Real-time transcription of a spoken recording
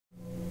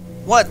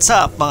What's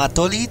up mga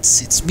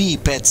tolits? It's me,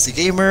 Pets the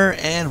Gamer,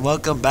 and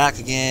welcome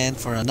back again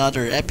for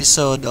another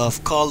episode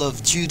of Call of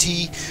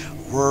Duty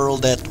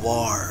World at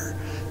War.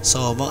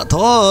 So mga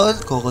tol,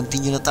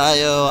 kukontinue na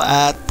tayo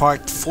at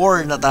part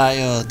 4 na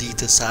tayo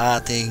dito sa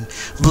ating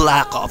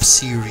Black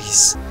Ops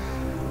series.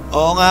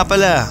 Oo nga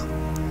pala,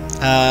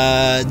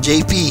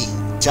 JP,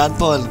 John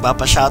Paul,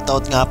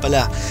 papa-shoutout nga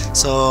pala.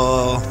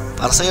 So,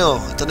 para sa'yo,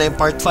 ito na yung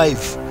part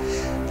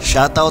 5.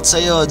 Shoutout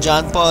sa'yo,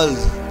 John Paul,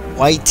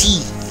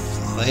 YT.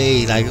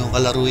 Okay, lagi kong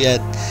kalaro yan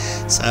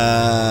sa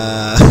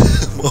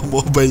mga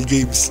mobile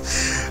games.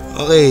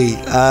 Okay,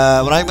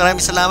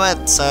 maraming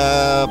salamat sa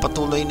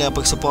patuloy na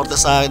pagsuporta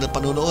sa akin at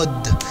panunood.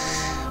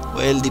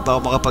 Well, di pa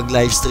ako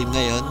makapag-livestream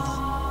ngayon.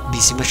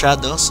 Busy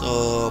masyado,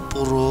 so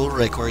puro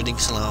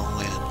recordings lang ako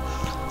ngayon.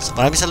 So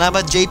maraming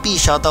salamat JP,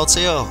 shoutout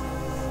sa'yo.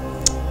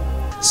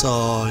 So,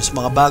 sa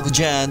mga bago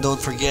dyan,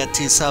 don't forget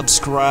to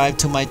subscribe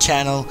to my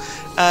channel.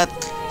 At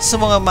sa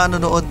mga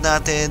manonood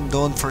natin,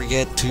 don't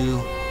forget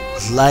to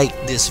like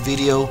this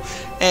video.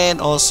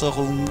 And also,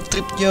 kung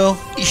trip nyo,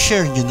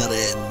 i-share nyo na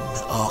rin.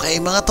 Okay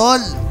mga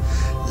tol,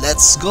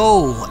 let's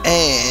go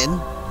and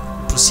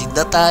proceed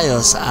na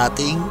tayo sa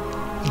ating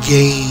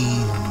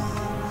game.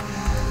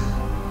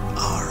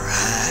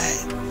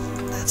 Alright,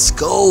 let's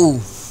go.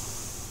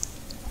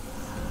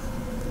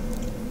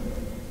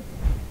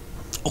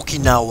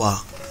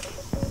 Okinawa.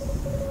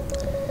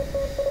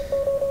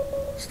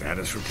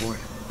 Status report.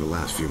 The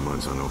last few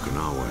months on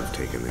Okinawa have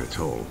taken their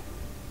toll.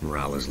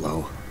 Morale is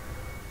low.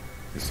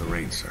 It's the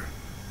rain, sir,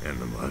 and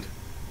the mud.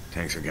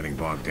 Tanks are getting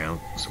bogged down.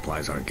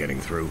 Supplies aren't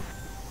getting through.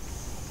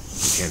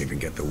 We can't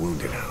even get the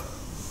wounded out.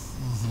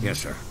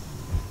 Yes, sir.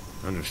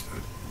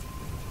 Understood.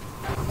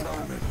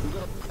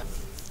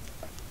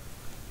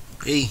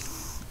 Okay,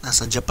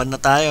 nasa Japan na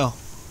tayo.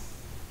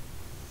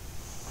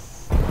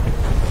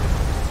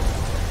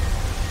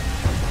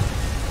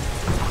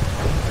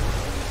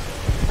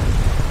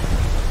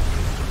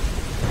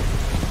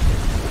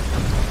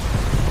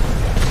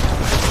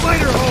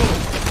 Fighter hole!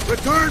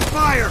 Return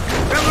fire!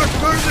 Miller,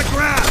 burn the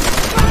grass!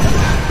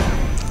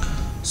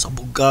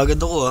 Sabog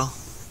kagad ako ah.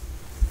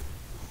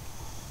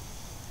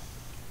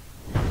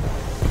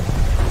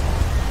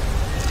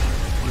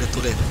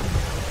 Ulit.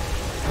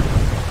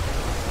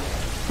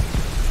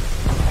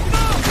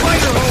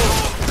 Fighter hole!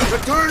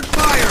 Return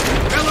fire!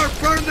 Miller,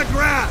 burn the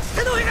grass!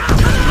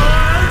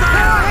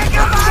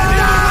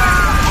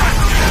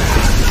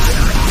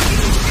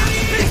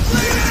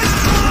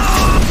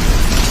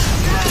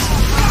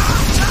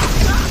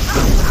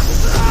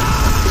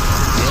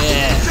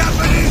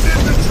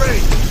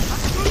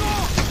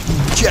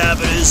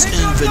 Japanese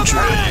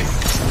infantry.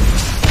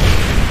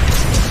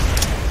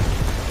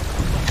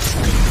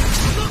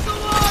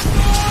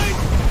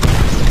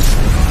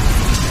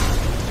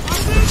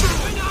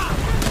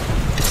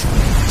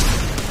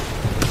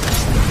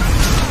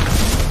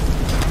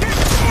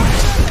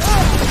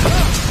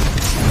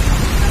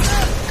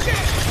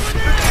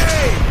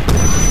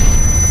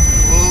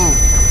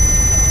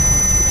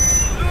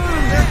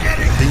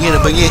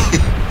 Bangi.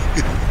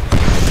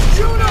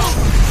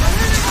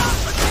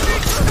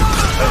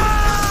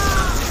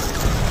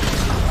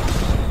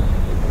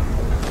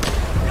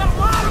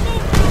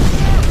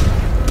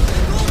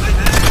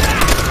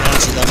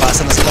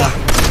 Pasa na sila.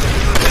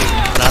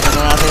 Latan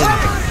na natin.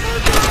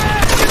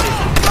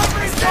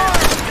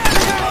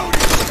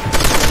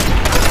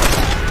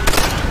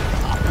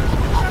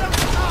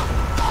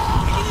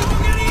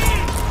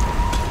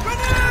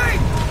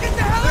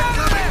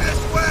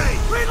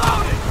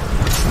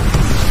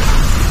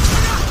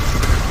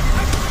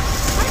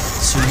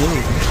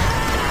 Sunod.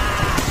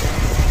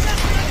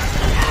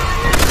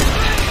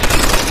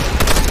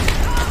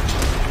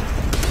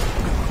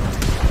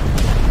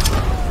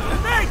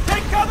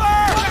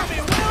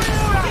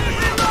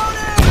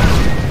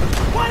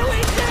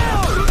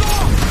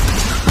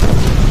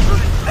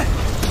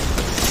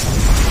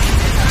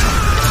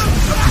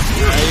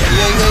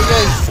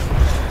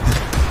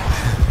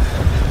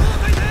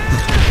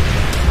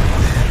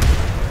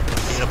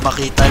 Hirap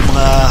makita yung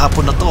mga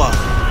hapon na to ah.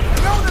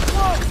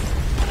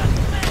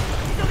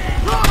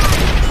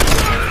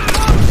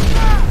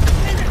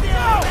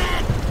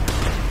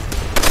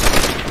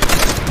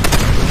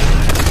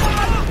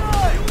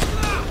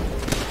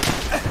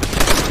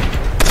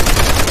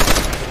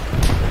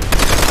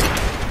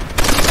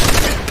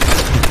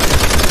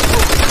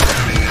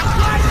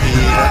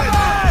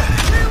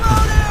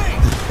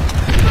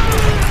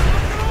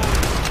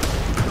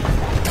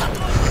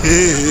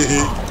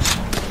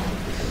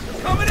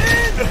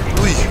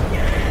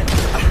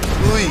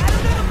 Uy.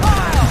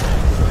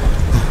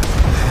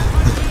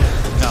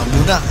 Nga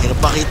muna, hirap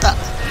makita.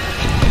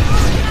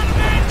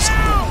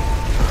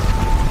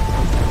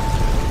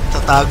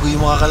 Tatago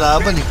yung mga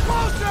kalaban eh.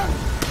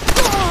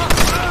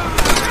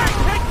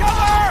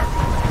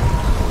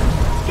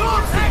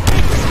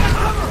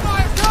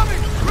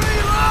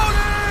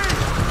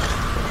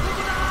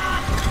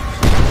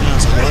 Yan,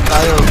 sabahan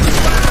tayo.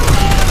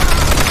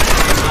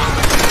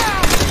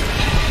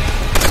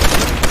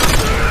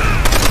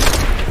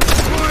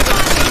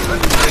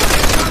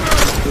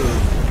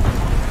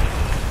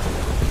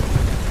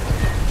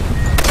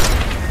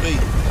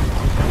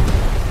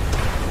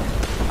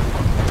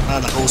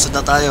 Lulusad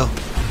na tayo.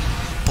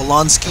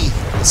 Polonsky,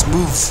 let's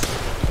move.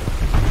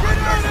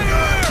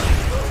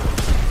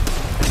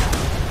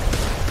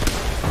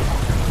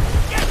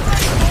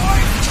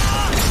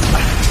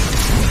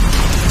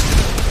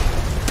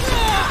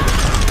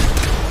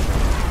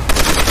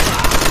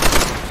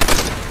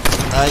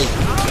 Tay.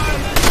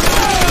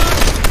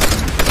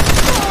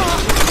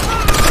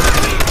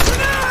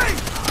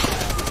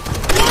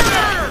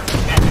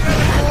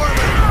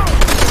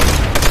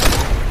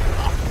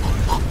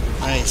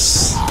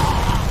 Nice.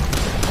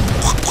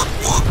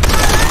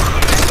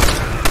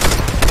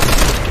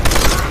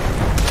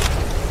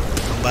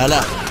 Ang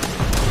bala.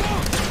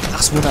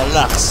 Relax muna,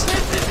 relax.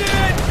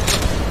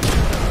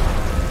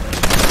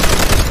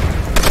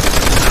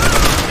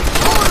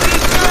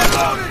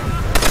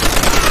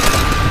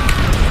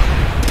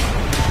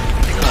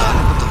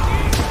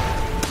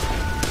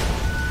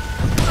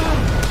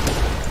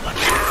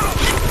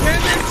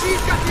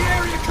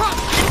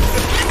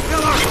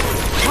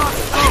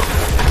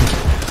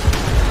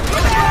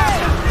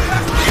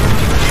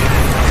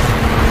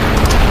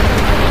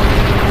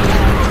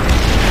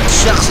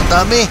 Shucks, ang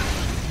dami.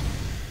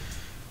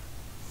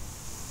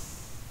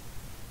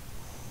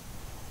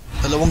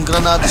 Dalawang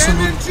granada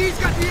sunod.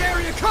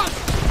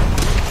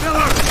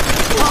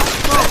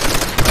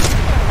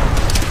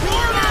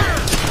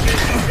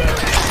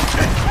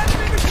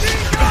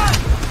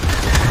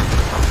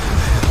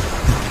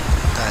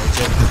 Tayo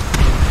dyan.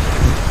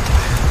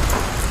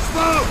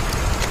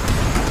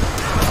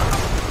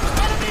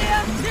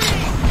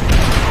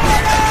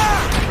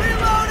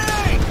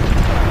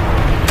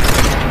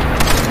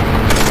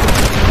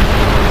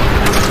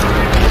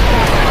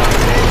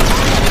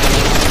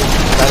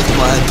 Tayo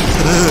dumaan.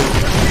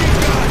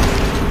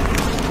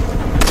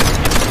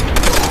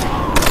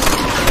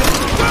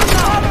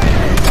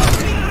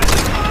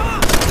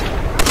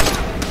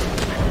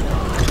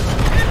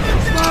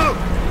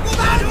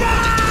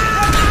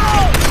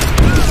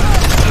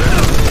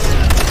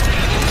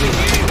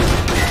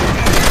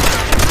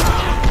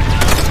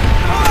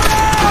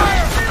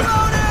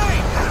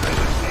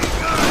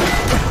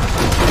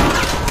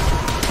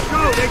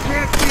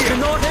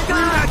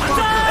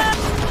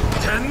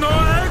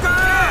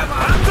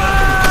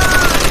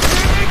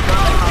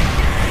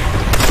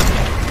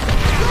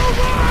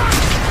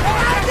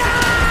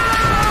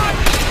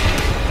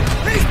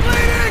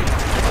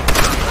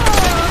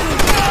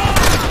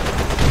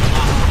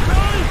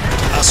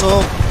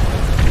 Pasok.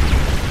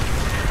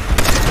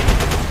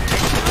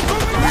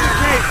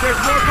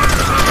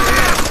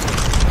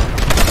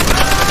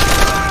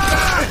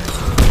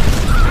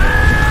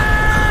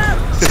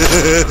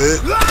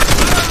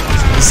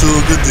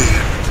 Sugod eh.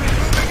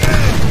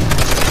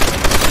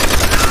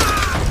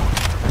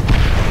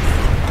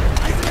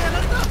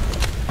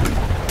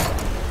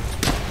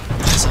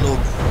 Sa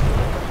loob.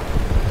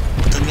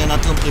 Patan nga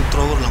natin yung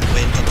flamethrower lang.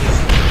 Kwenta to eh.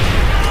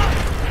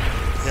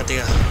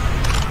 Tiga.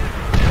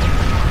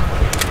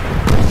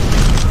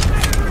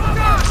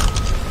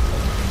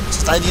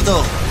 Sa tayo dito.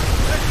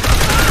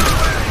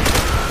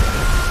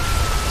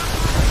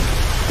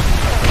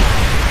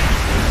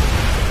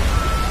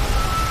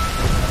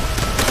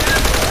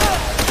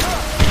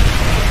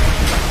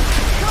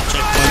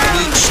 Checkpoint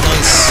reach.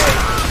 Nice.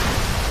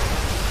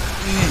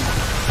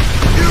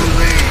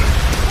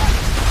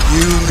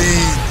 You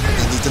lead.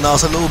 Nandito na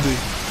ako sa loob eh.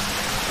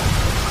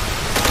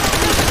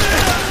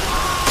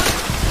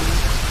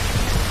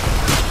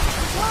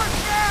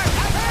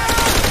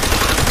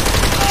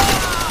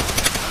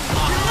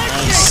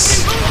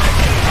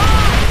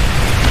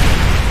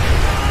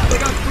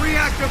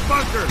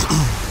 Bunker.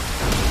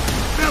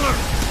 Miller,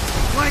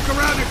 flank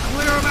around and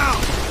clear them out.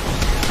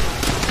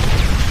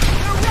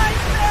 They're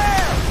right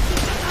there.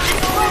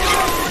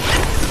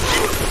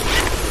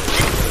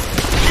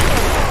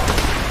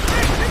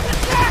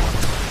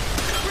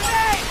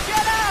 Grenade,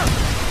 get out.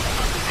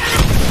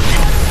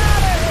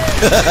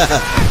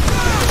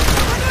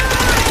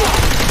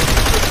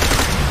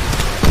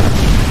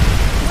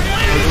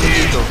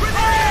 Dito.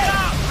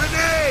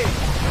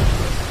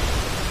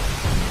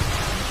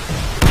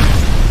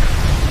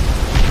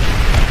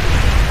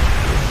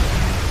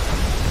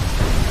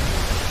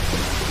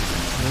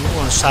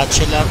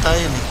 Satchel ata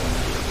yun eh.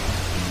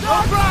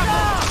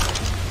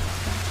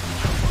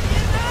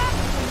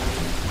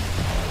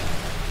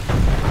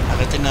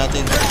 Akitin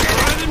natin.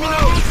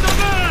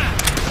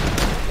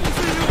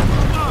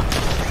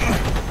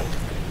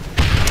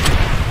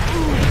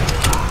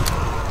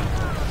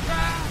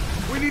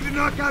 We need to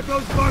knock out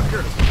those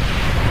bunkers.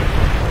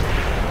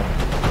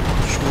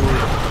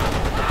 Sure.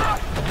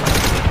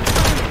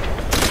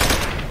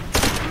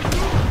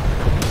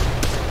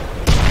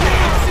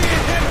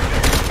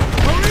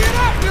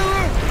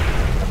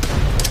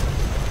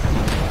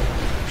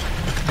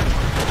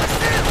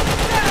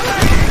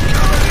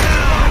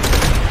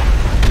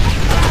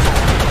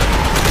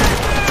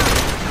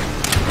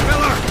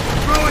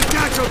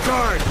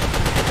 Guard.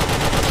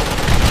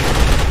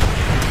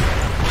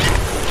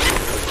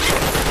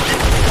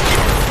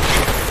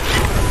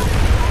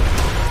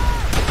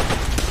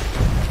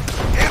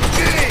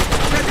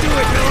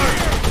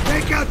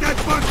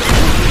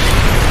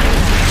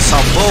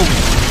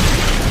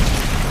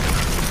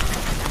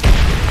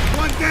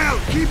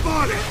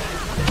 target!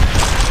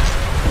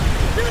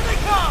 Here they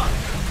come!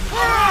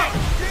 Alright!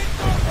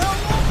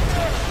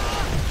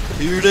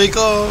 Here they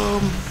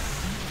come!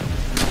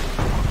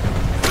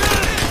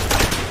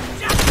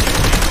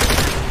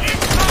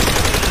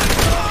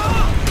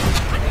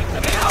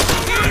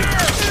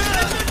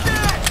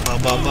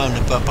 Baba,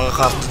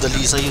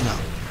 nagpapakakartudali sa'yo na.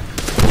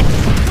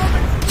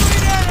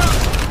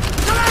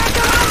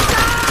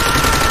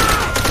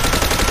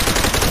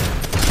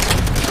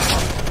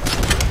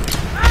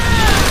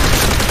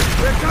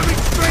 They're coming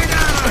straight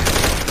at us!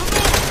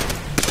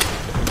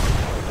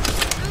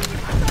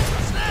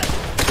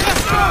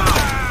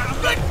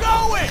 Get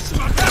going!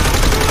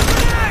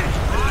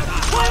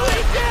 What do we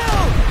do?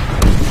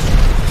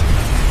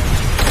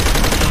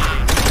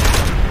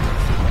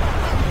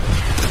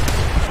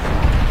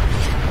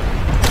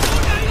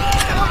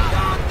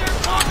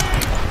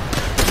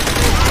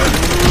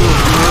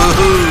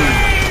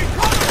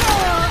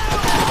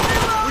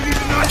 We need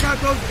to knock out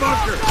those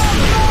bunkers!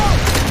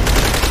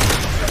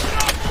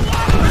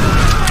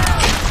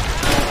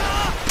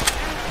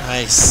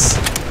 Nice.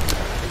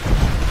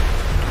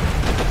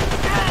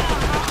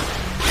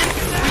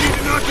 We need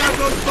to knock out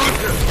those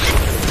bunkers!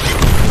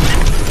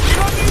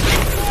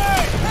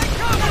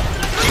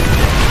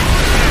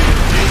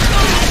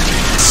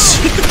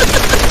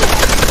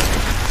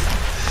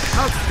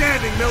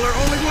 Outstanding, Miller.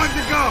 Only one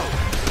to go.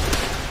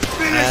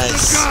 Finish the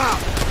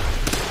job.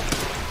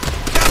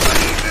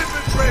 Japanese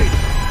infantry.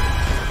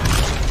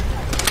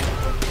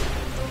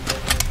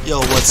 Yo,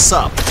 what's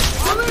up?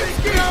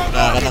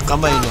 Wala ka ng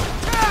kamay, no?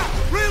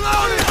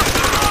 Reloading.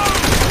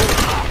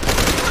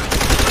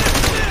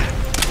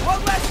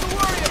 One less to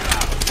worry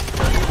about.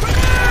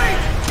 Grenade!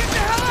 Get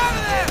the hell out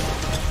of there!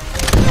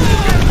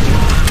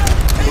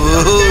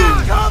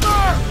 Woohoo!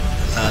 Cover!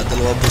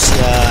 Dalawa boss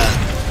yan.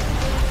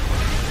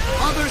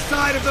 Other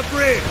side of the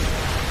bridge.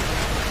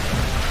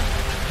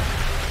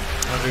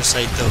 Other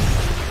side daw.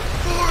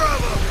 4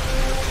 of them.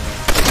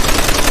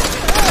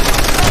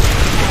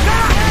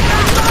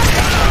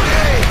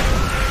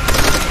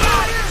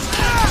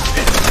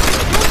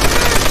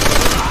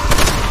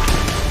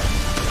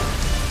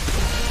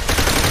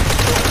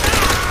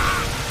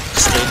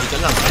 Steady ka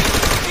lang, ha?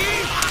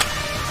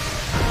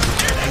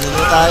 Ano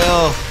na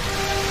tayo?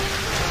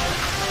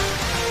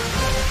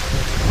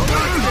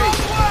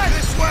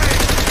 This way.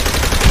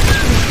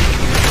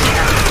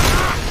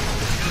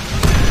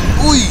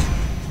 Uy!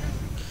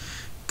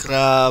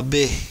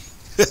 Grabe.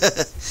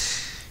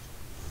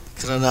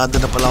 Granada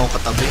na pala akong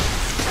katabi.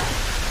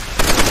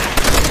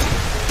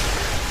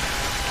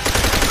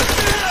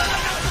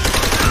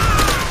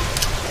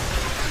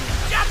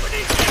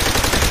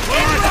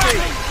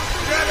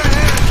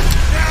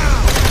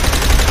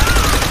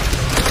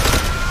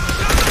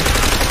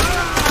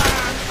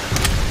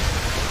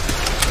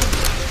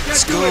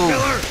 Let's go.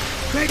 Miller.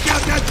 Take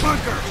out that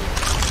bunker.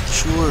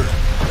 Sure.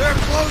 They're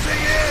closing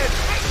in.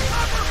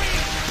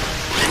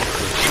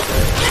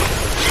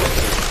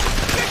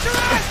 Get your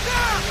ass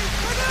down!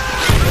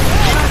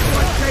 Last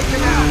one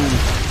taken out.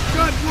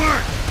 Good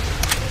work.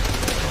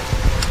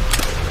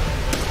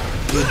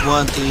 Good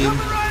one, team.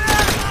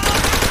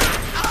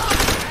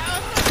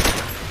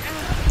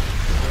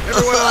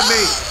 Everyone on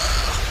me.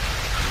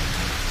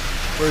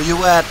 Where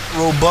you at,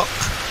 Roebuck?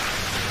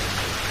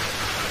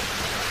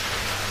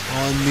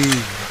 On me.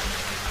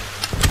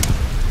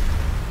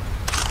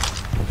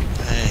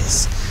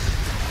 Nice.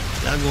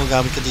 Kailangan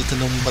gumagamit ka dito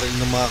ng baril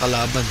ng mga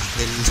kalaban.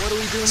 Dahil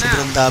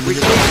sobrang dami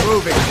We nila. keep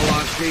moving,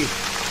 Polanski.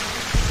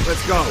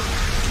 Let's go.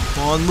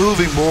 Keep on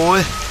moving, boy.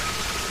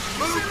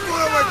 Move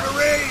forward,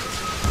 Marines.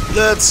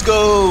 Let's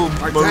go,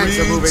 Our Marines. tanks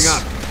are moving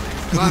up.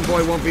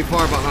 Convoy won't be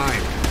far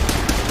behind.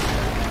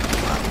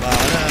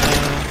 Para.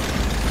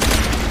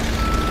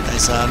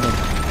 Nice,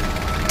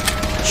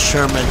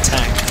 Sherman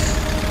tank.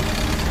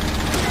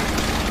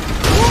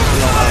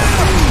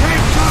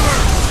 Take cover.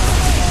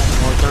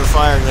 Mortar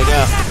fire,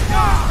 nigga.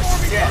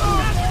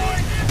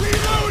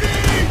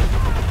 Reloading!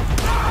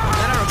 Is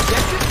that our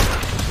objective?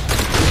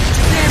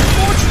 Damn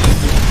fortunate!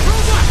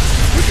 Robot!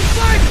 We can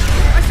find it!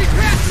 I see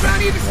cracks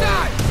around either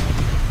side!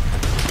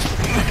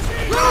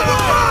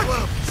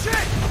 Robot!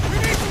 Shit! We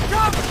need some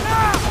cover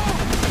now!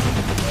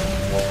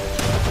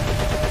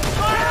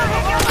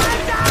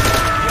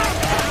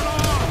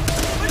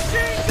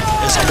 Machine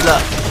gun! Yes, kabila.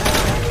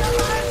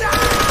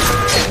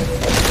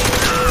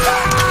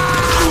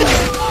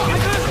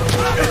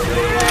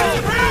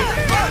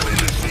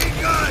 Machine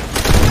gun.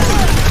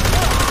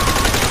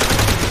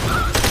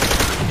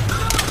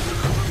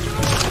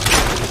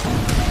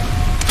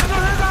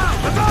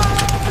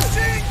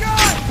 Machine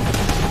gun!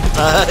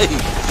 Ay!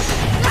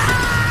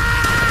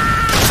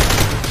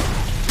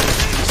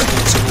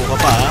 Subo ka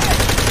pa, ha?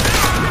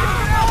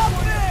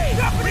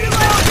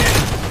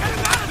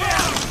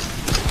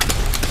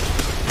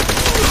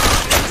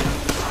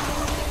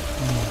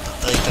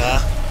 Patay ka.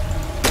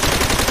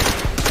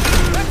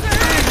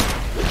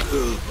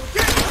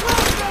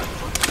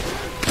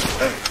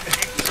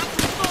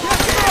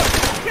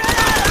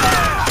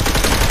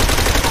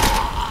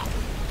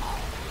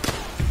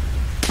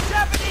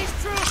 Japanese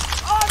troops!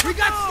 We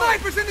got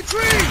snipers in the trees!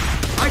 Infantry!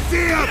 I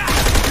see him!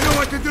 You know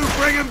what to do,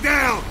 bring him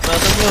down!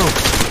 Tatan nyo.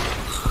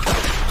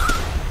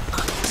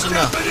 Saan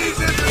na? Japanese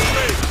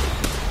infantry!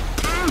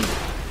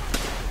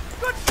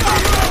 Good shot,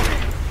 Romy!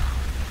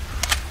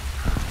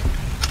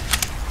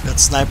 Got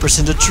snipers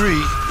in the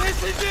tree.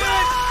 This is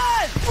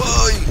it!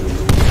 Boy!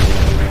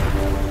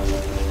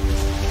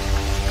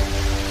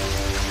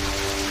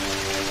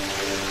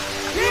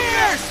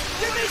 Pierce!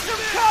 Give me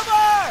some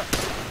cover!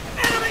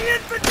 Enemy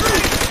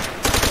infantry!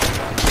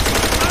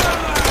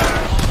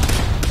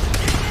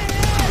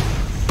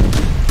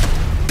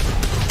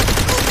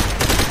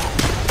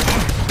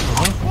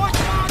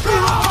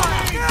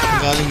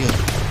 Galing yun.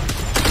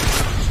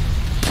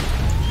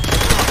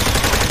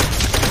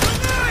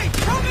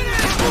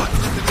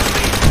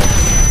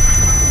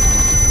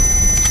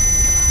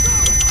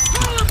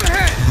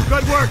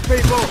 Good work,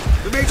 people!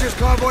 The Major's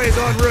convoy is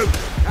en route.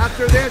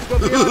 After this, we'll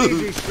be on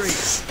easy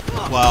street.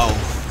 Wow.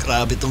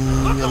 Grabe tong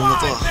ano na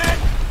to.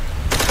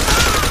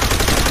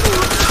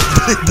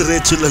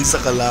 Diretso lang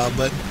sa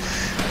kalaban.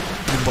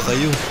 Ano ba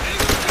kayo?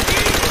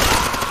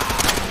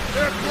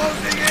 They're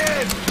closing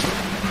in!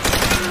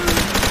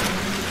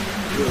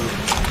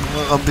 Yung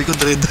mga kampi ko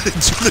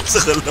diretso lang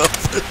sa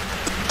kalaban.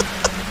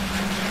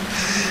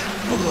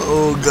 Mga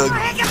ogag.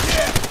 I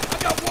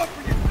got one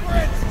for your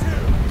friends,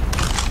 too!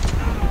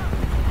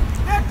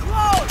 They're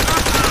close!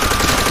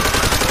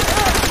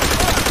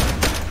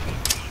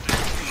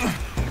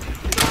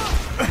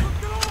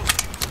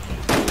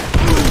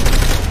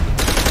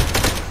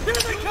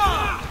 Here they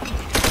come!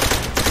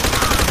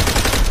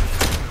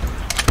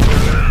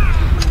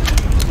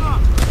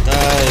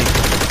 Tay.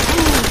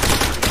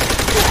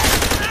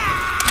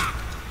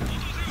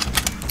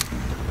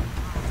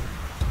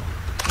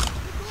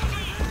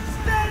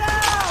 Stay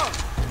down!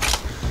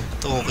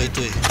 Ito okay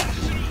to eh.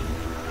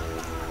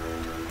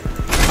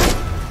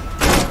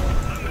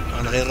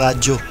 Ang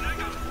naki-radyo.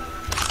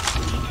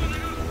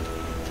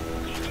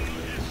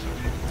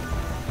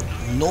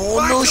 No,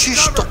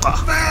 shisto ka.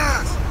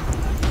 Fast!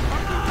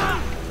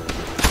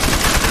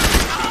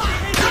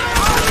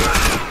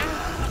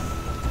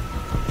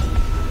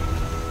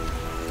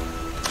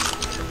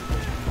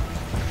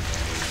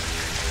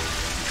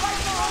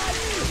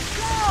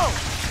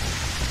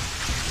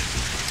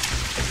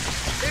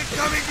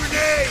 Incoming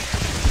grenade!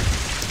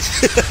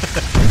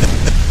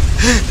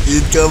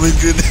 Incoming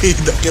grenade.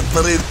 Akit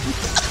pa rin.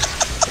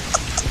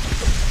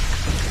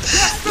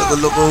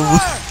 Nakaloko mo.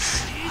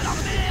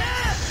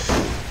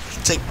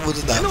 Check mo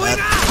na dapat.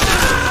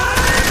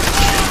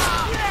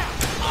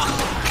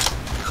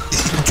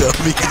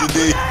 Incoming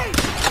grenade.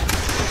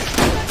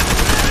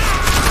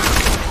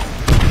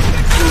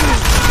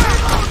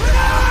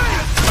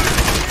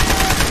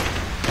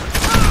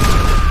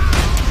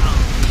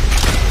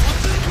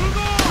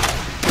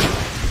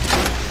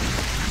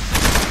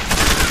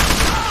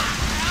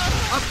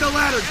 Up the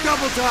ladder,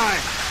 double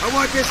time! I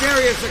want this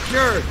area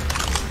secured!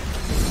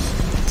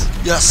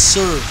 Yes,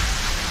 sir.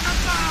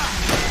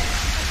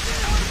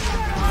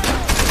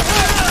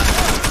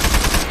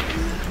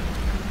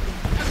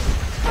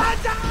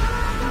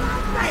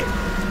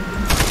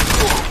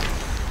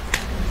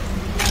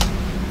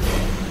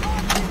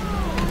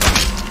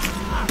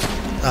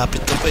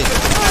 Lapit na pa eh.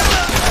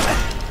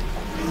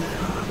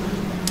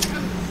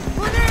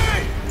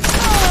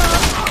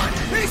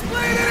 He's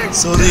bleeding!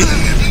 Sorry.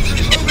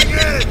 Moving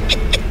in!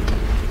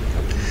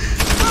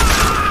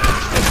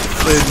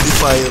 Friendly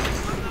fire.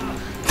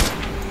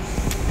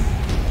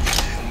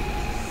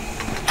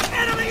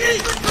 Enemy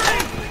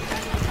infantry!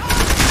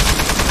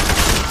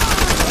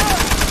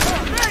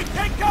 Hey,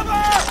 take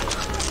cover!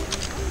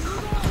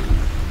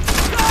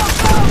 Go,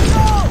 go,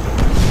 go!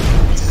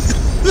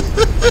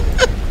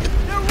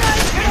 They're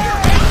right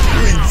here!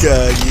 Uy,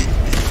 gagi.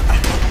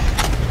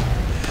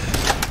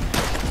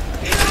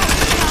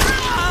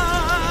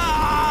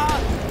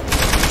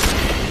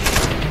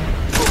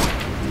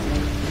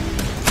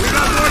 We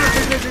got mortar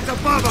positions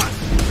above us!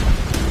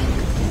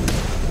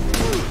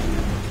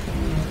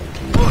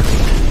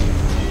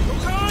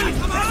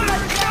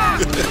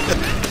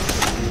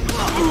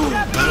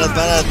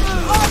 Banat.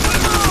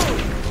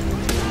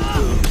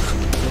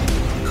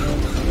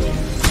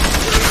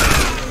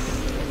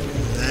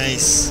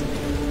 Nice.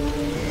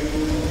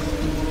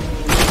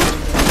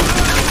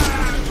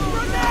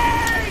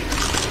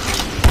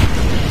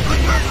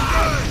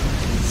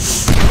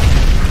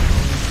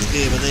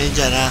 Okay, patayin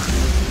dyan ha.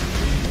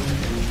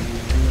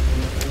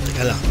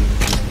 Teka lang.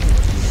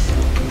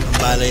 Ang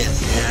bala yan.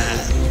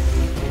 Yan.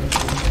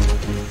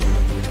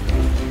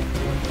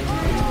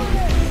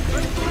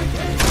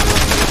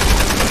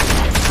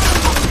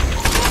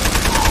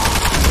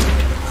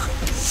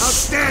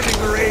 Outstanding,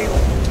 Marine!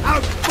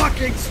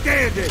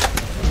 Out-fucking-standing!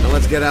 Now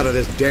let's get out of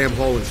this damn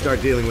hole and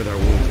start dealing with our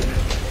wounded.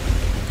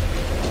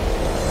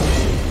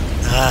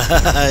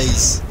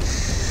 Nice.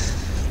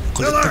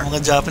 Kulit ng mga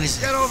Japanese.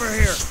 Get over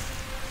here!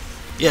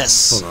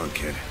 Yes. Hold on,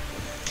 kid.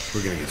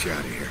 We're gonna get you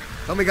out of here.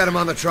 Help me get him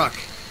on the truck.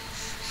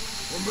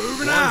 We're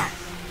moving out!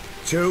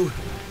 2,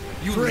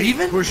 You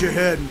leaving? Push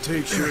ahead and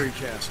take Shuri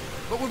Castle.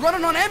 But we're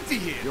running on empty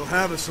here. You'll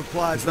have a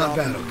supply Not drop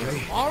bad, in the okay?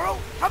 Tomorrow?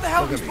 How the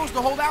hell are we Look at me. supposed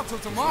to hold out till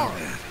tomorrow?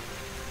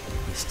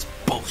 This is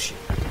bullshit.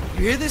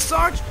 You hear this,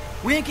 Sarge?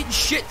 We ain't getting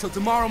shit till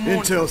tomorrow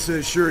morning. Intel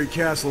says Shuri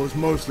Castle is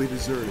mostly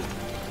deserted.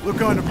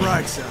 Look on the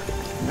bright side.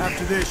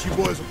 After this, you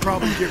boys will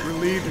probably get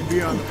relieved and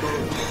be on the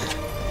boat.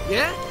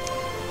 Yeah?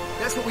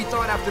 That's what we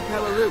thought after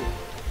Peleliu.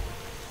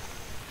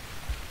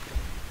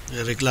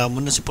 Reklamo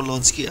na si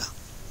Polonsky ah.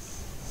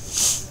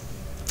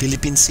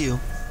 Philippine Sea oh.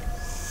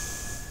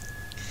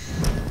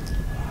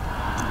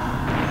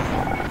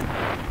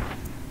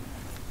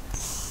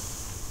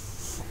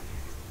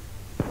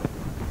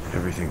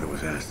 Everything that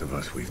was asked of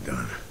us, we've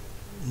done.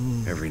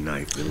 Every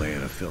night we lay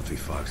in a filthy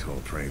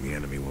foxhole praying the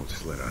enemy won't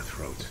slit our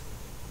throats.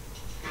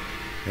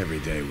 Every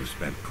day we've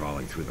spent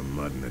crawling through the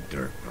mud and the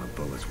dirt while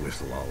bullets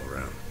whistle all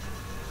around.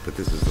 But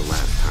this is the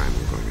last time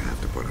we're going to have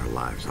to put our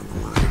lives on the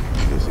line.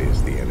 This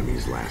is the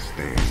enemy's last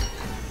stand.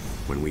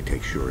 When we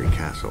take Shuri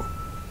Castle,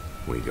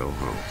 we go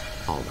home.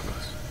 All of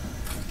us.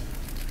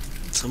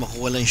 Sa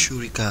makuha lang yung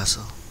Shuri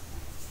Castle.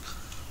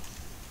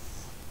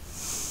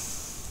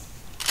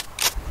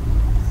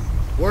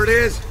 Word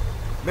is,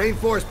 main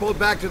force pulled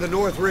back to the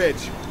North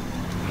Ridge.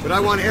 But I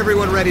want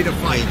everyone ready to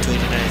fight. May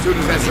 29. As soon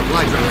as that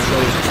supply drop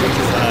shows,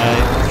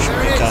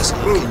 Shuri Castle.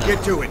 move,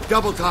 get to it,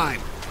 double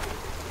time.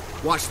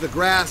 Watch the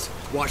grass,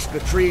 watch the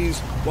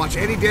trees, watch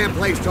any damn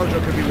place Toto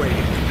could be waiting.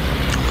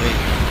 Okay.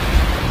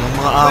 Ang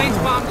mga Planes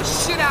amo. bombed the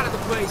shit out of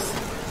the place.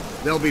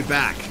 They'll be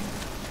back,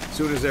 as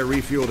soon as they're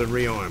refueled and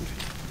rearmed.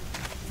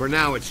 For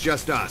now, it's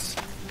just us.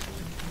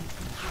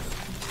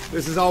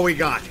 This is all we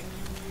got.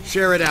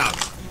 Share it out.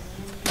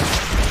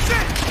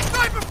 Shit!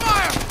 Sniper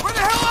fire! Where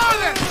the hell are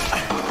they?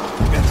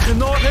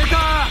 No,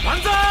 Hega!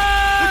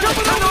 They're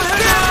jumping over the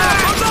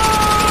stairs!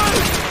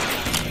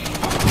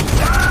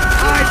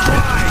 Eyes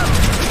wide!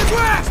 In the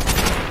grass!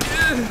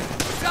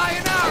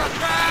 Sayonara,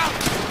 pal!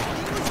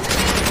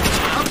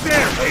 Up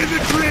there, in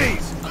the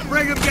trees!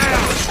 Bring them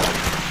down!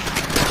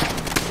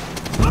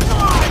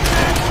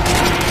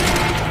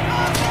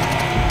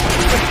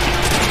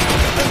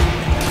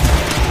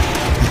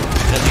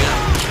 Dali nga.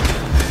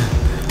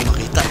 Hindi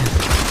makita.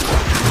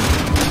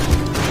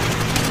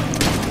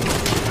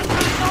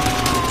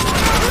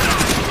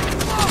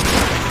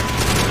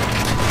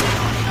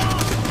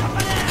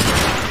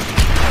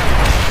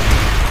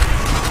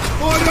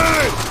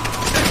 Orders!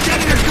 Let's get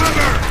to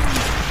cover!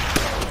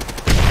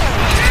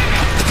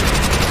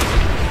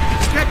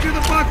 Get to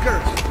the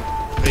bunkers!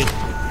 Wait.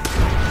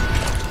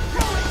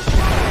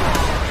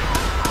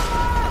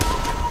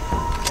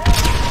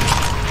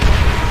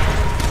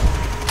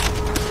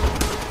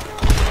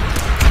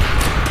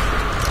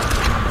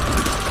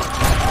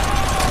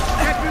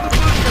 Get to the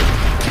bunkers!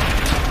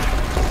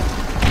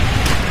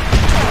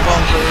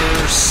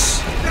 Bunkers.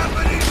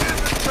 Japanese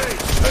infantry!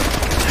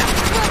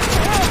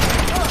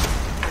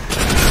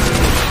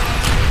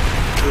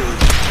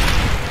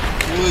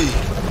 Uy.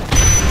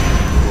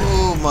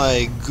 Oh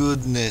my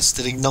goodness.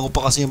 Tinignan ko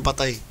pa kasi yung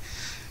patay.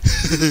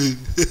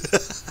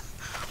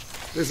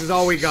 This is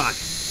all we got.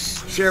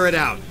 Share it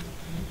out.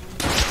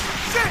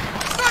 Shit!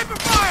 Sniper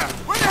fire!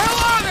 Where the hell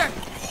are they?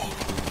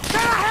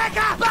 Get a heck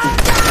up!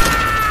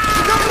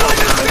 They're jumping over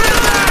the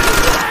stairs!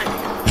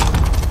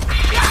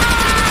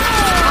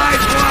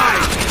 Eyes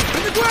wide!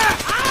 In the grass!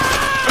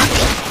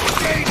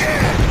 Stay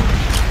there!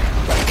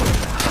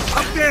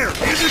 Up there,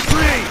 in the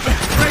tree!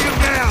 Bring them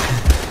down!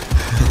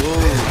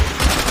 Oh.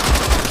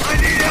 I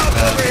need help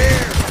over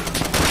here!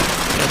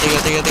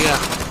 Tiga.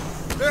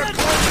 They're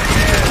closing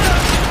in!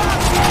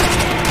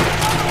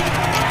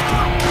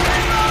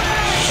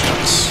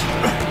 Shucks.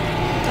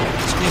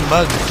 Saan yung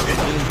bag?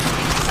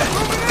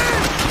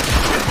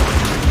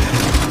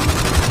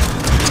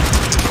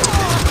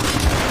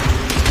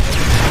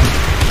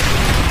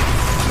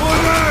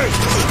 Orders!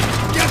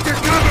 Get to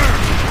cover!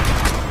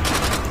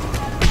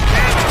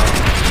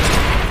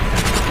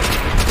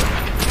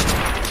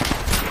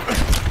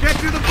 Get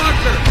to the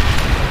bunker!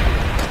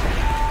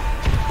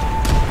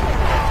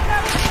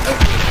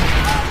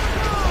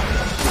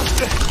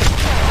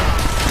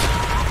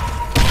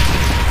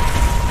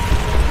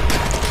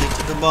 Get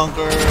to the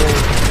bunker.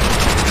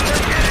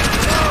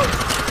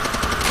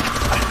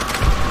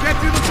 Get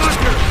to the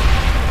bunker!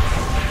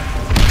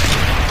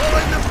 Pull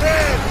in the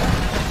pin!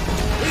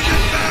 He's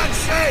in bad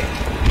shape!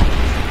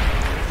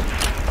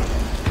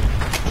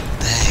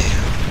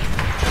 Damn.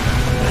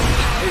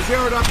 They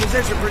zeroed our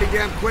position pretty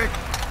damn quick.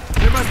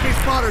 There must be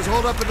spotters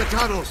holed up in the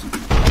tunnels. We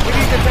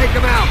need to take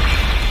them out.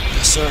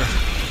 Yes, sir.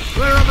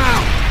 Clear them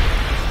out.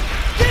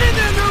 Get in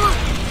there, Miller!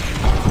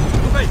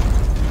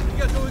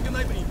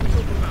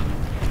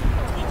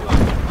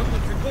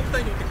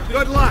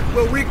 Good luck.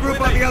 We'll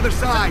regroup on the other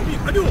side.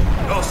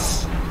 よ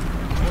し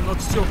俺の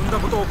父を踏んだ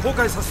ことを後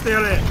悔させてや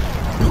れ了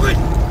解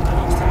戦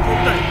闘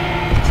部隊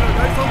こちら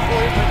第三砲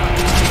衛隊だ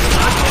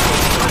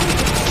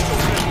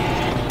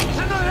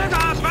天皇陛下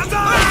万歳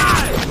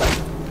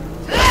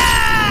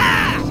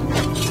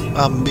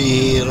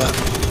Pambira.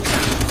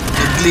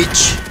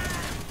 Nag-glitch.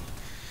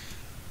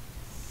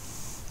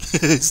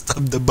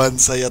 Stab the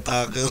bonsai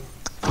attacker.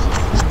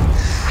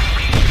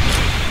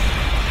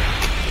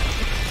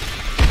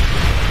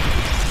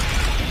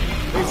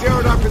 They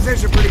zeroed our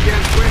position pretty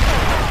damn quick.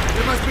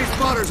 There must be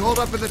spotters holed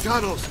up in the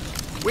tunnels.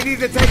 We need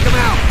to take them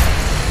out.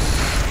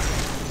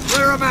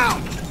 Clear them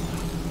out.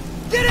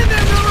 Get in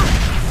there, Miller!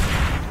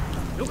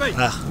 Okay.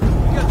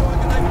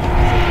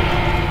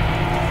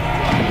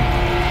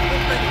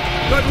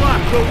 Good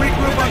luck. We'll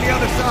regroup on the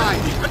other side.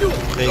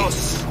 Okay. よ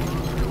し。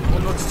こ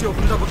の土を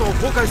踏んだことを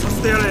後悔さ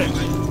せてやれ。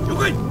了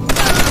解。部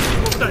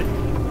隊。こ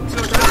ち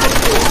らから。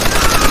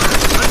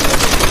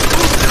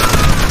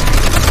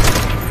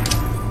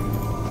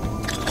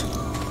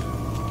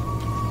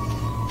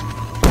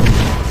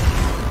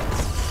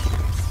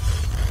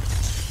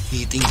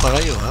Meeting pa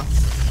kayo, ha?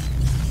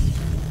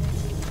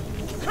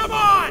 Come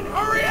on!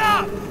 Hurry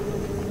up!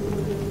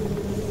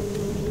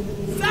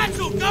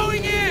 Satchel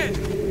going in!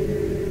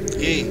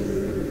 Okay.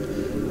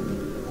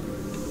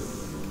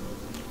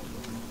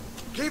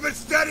 Keep it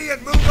steady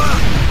and move up.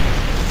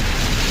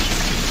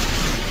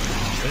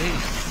 Okay.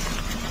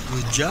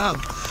 Good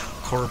job,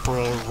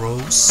 Corporal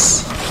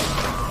Ross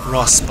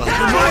pala.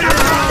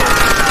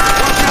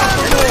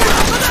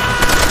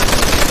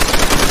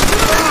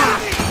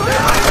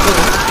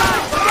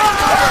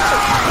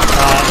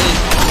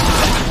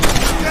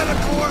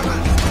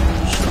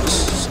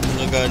 Saan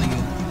na galing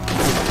yun?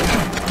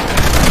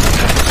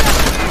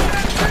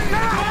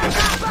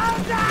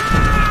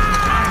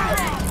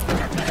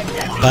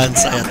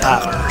 Bonsai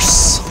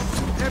attackers.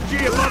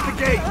 MG above the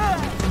gate.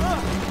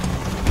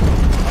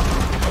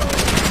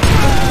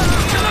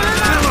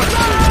 Miller,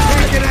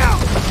 take it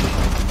out.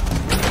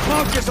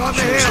 Focus on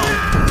the hill.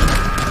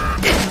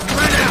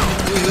 Spread out.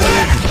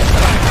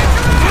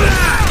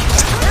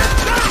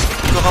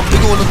 Nakampi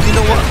ko walang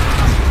ginawa.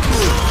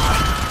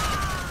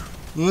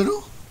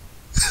 Ano?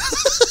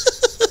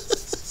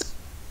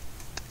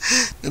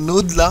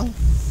 Nanood lang.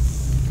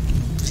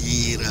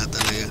 Hira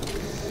talaga.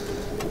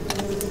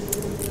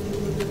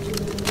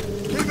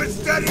 Keep it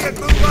steady and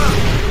move up.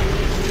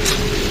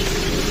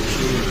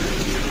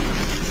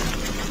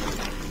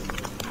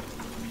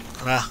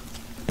 Tara.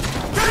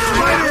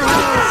 Spider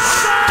hole.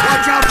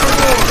 Watch out for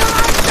more.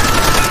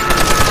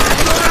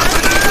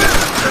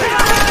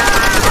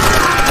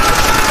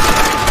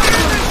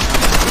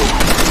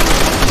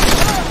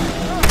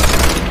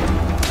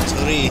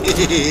 Sorry.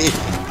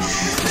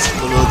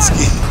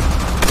 Spolonsky.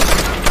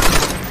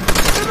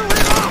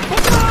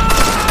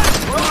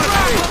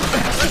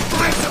 Let's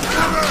find some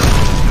cover.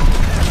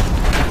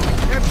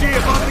 MG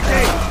above the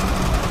gate.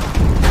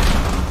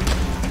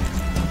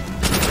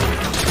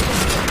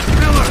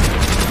 Miller,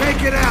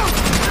 take it out.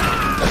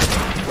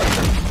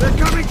 They're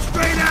coming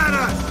straight at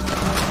us.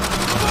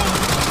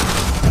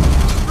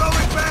 Throw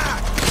it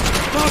back.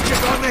 Focus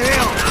on the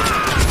hill.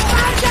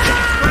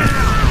 Spread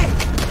out.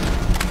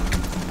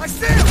 I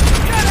see him.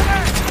 Get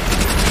him.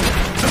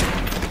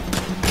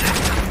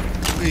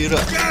 Hira.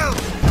 Down.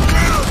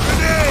 Down.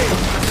 Grenade.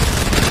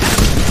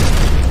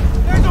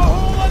 There's a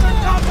whole other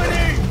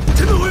company!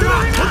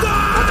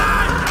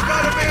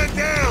 Got a man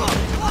down.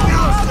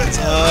 Nelson.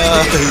 Ay.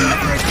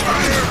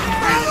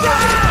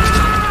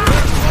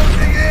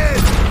 Closing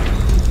in.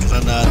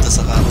 Granada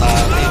sa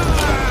katake.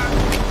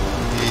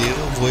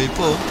 Hira. Buhay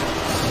po.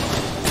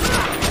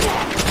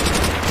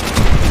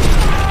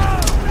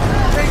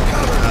 Take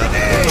cover.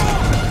 Grenade.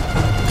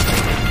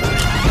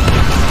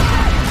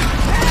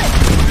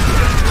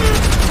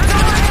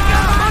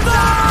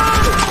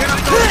 Get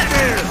up those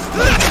stairs.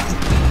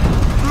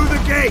 Through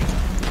the gate.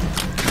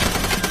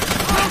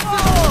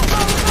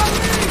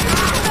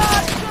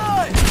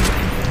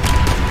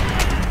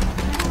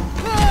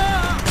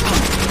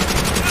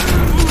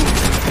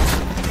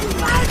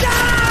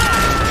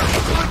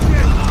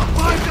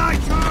 One-die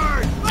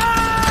charge.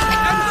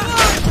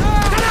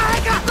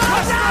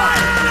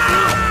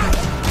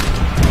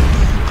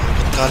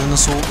 Kala na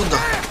sugod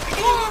ah.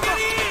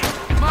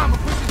 Mama,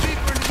 push it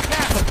deeper into the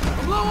castle.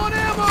 I'm low on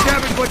ammo!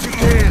 Damage what you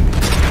can.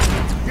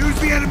 Use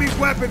the enemy's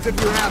weapons if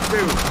you have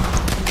to.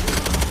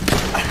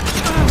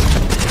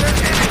 They're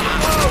getting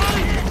close.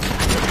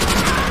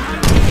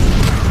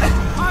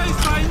 Ay,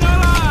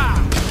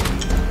 Sainara!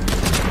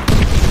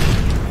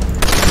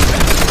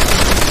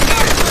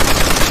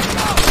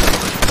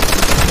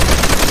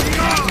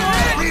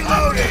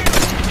 Reloading.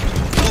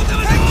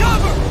 Take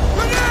cover!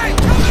 Grenade!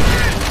 Coming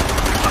in!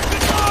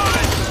 Fucking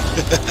line!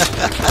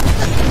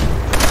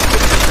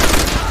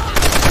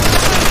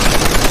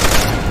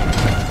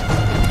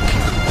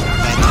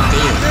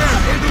 There,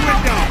 in the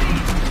window.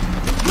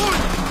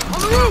 On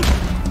the roof!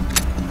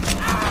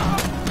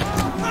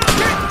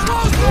 Get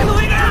close!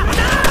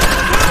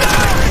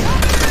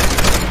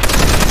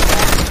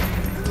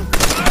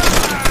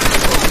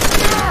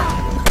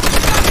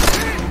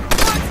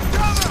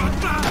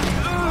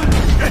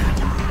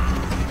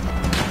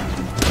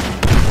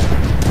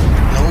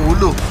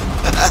 Naulo.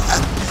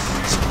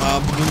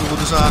 Sumabog yung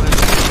ulo sa akin.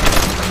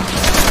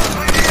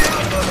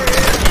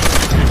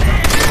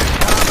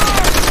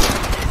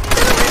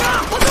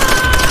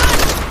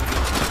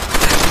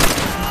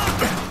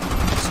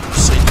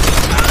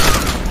 Suicide.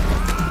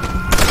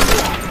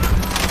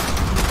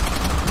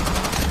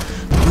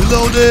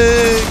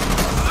 Reloading!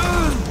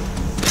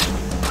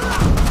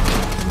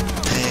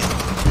 Damn.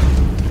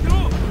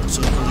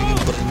 So, kunin yung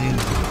baril na yun.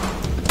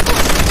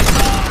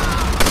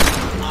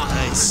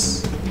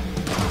 Nice.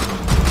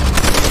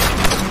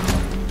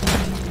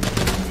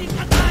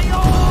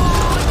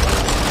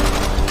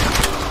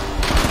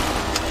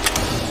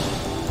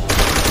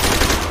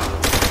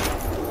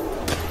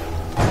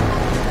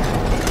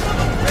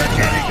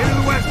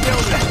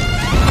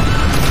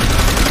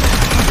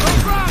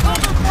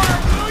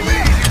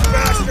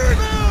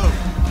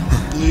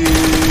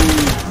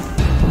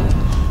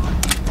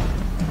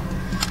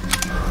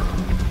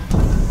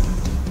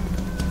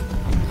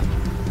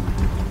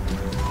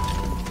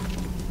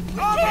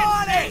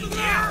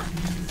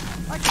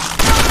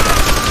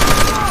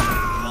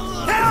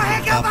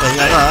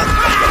 Papahinga ka, ha?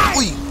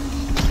 Uy!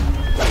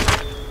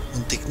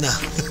 Muntik na.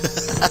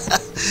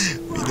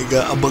 May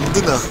nag-aabang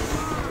dun, ha?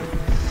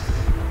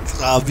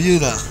 Grabe yun,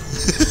 ha?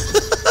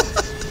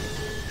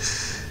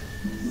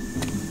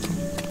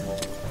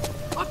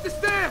 Up the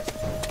stairs!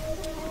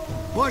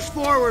 Push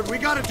forward. We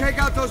gotta take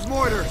out those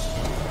mortars.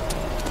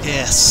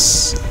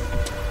 Yes.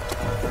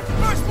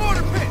 First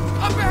mortar pit!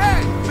 Up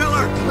ahead!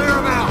 Miller, clear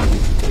them out.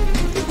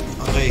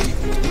 Okay.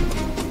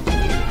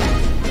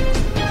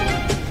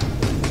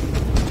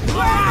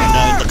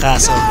 Now in the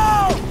castle.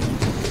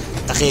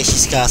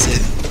 Takeshi's castle.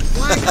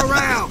 Flank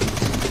around.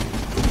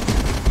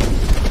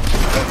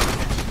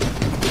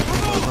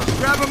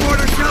 Grab a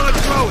mortar shell and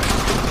throw it.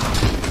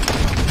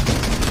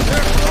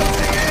 They're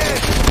closing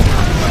in.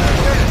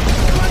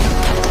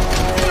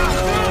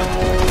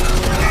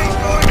 Keep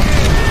going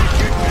in.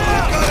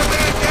 Got a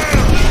man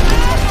down.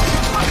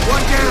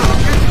 One down.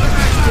 Get to the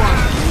next one.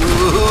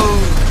 Woohoo!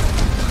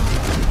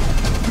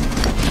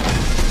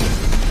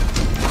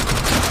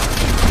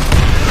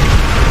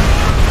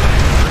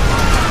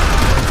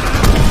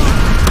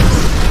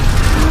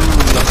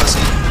 Lakas eh.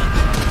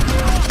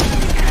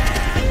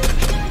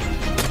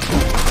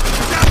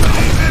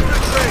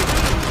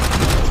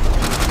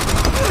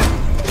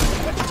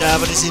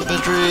 Japanese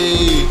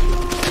infantry!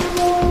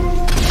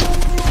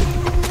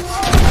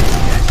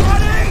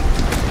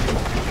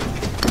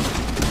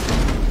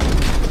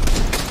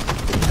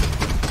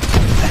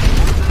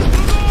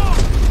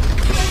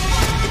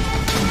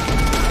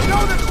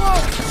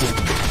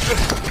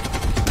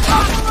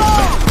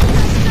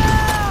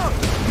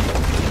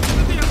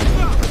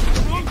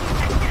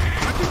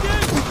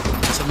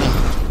 Saan na?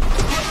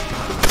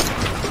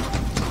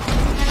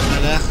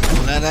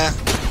 Wala na.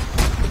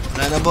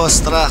 Wala na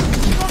boss, tara.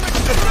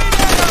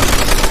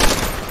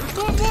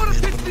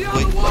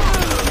 Wait.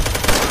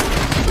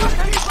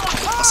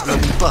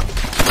 Pasagalin pa.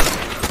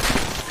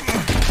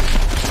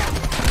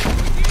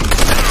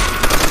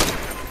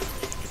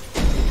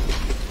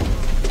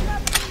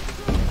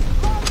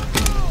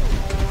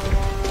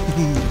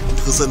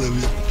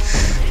 Kasalamin.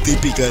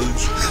 Typical.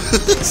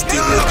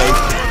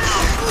 Stereotype.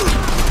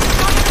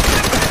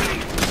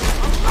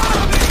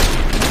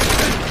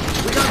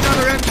 We got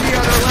another MG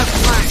on our left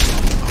flank.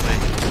 Okay.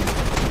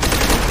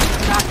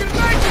 Not gonna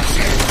make this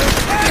shit!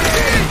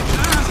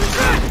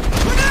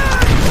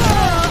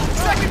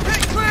 Second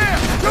pit clear!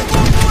 Two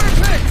more mortar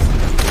pits!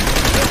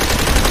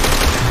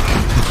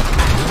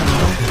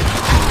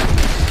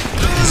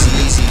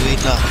 Easy,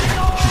 wait lang.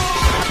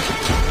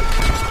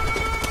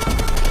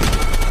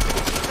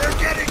 They're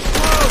getting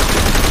close.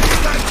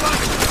 These guys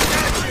bust the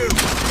statue.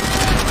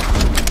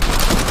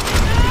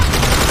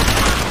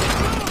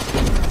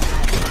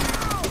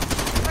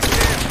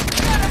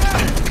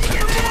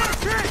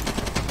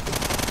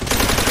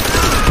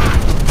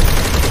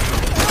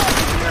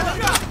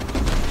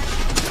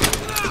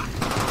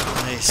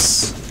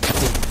 Nice.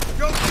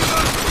 Don't give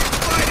up. Keep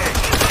fighting.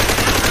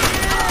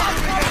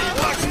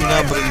 Watch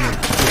Binabaril mo.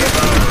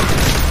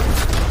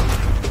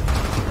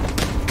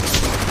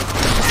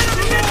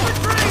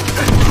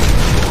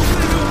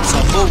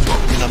 Sabog.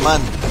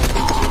 Naman.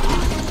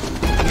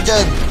 Kami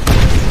dyan.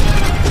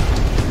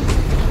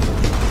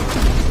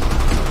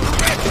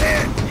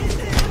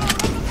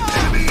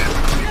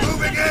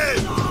 moving in.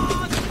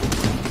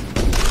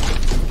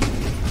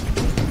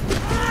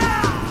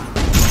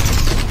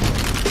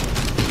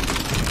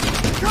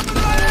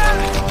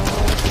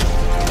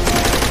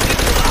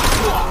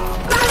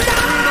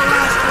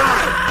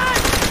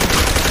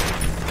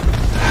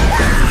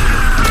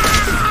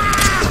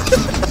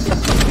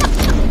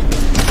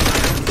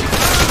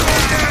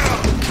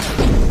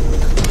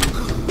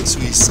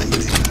 Suicide.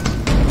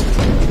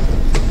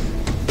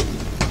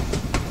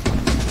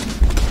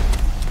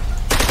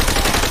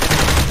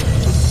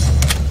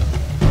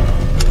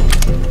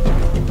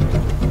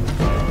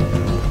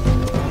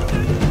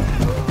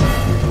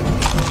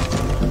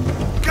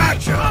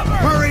 Gotcha.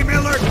 Hurry,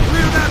 Miller.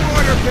 Clear that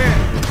mortar pit.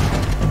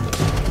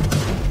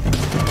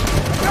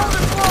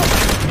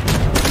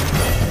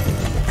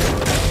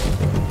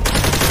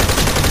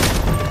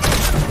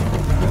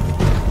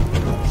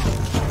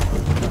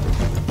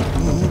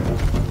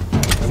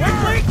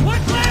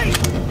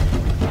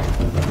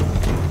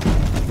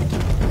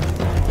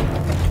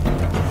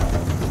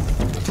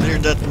 Clear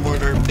that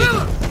mortar pit.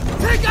 Miller!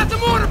 Take out the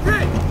mortar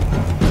pit!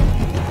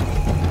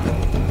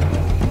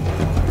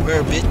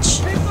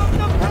 bitch. Keep up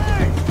the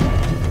pace!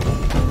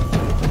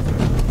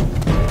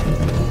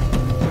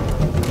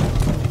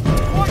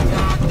 Watch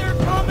out, they're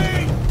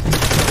coming!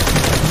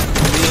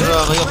 Bira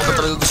kayo kung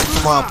talaga gusto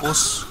tumapos.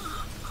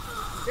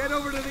 Get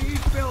over to the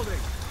east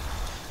building.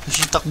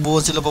 Kasi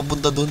takbuhan sila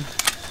papunta dun.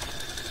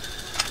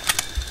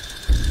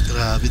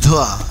 Grabe to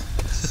ah.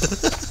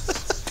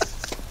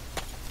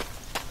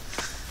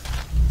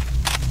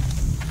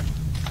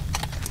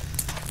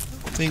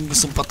 Ano yung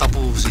gustong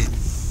patapusin?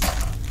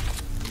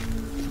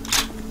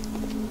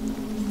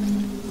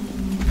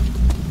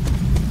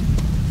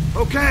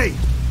 Okay,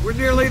 we're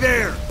nearly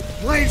there.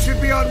 Planes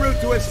should be en route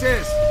to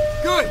assist.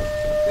 Good!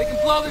 They can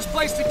blow this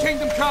place to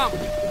Kingdom Come!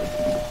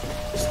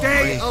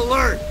 Stay Okay.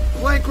 alert.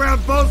 Flank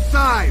round both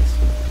sides.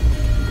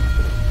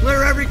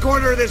 Clear every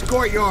corner of this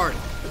courtyard.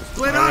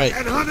 Split up Alright.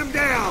 and hunt them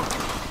down.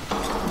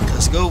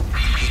 Let's go.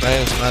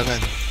 Tayo sa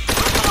kanan.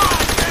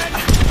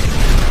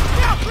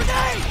 Yeah,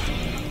 grenade!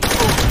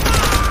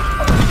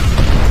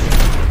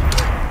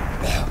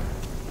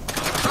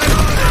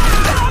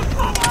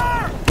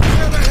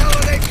 Where the hell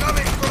are they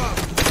coming from?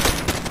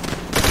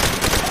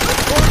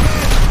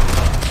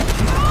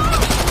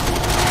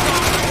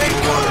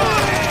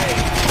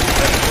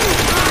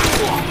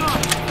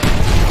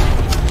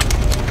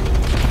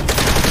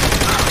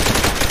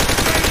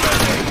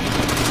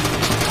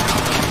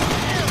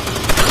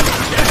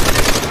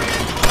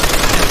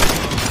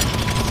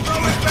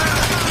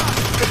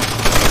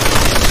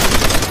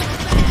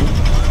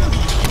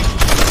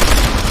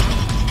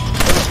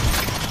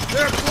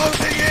 They're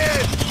closing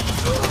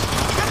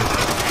in.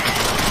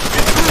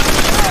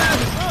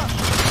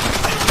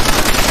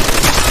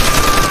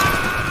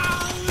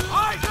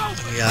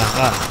 Kaya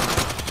ka.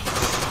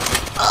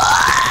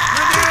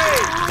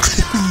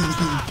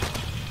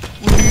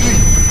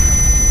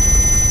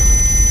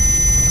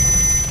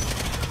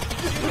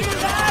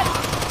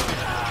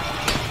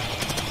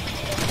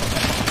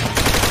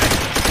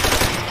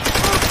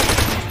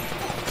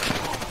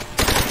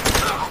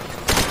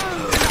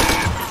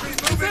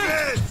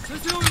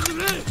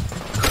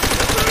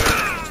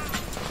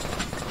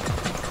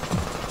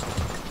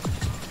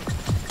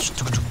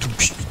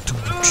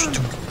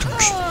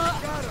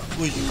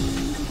 Uy.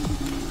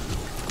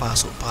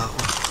 Pasok pa ako.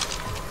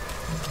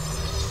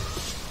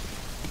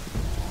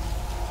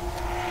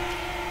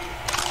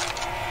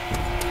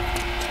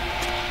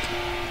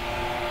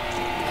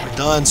 We're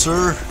done,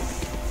 sir.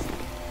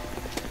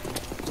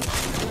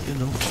 You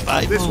know,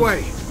 bye. This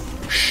way.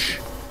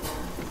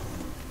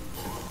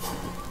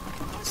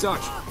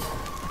 Sarge,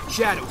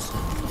 shadows.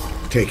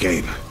 Take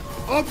aim.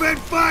 Open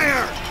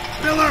fire!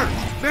 Miller,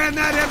 man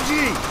that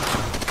MG!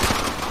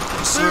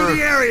 Yes, Clear the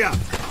sir. area!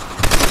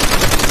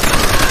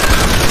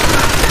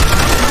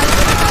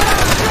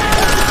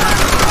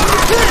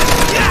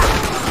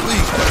 Uy.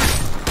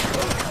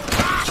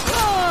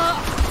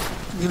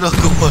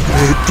 Ginagawa na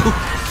ito.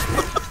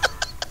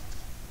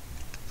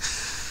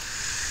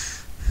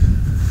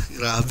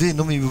 Grabe,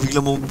 no? May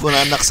bigla mo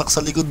nanaksak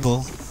sa likod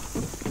mo.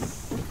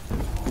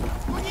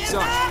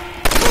 Sarge,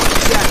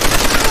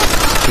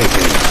 Take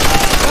aim.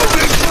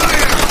 Open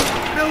fire!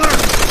 Miller,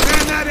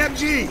 man that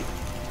MG!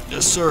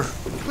 Yes, sir.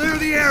 Clear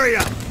the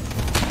area!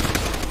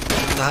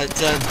 Lahat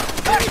yan.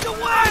 Ready to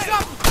wise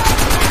up!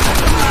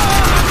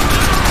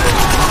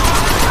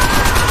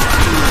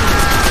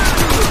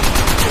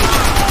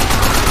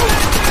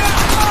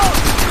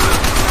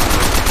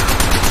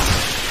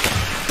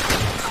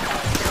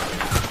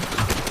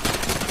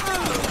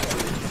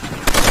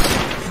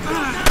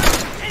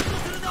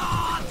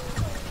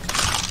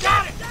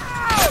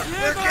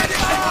 They're getting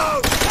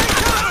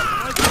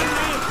close!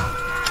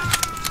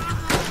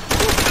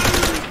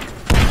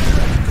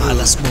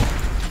 Malas mo.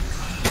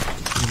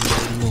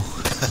 Himbain mo.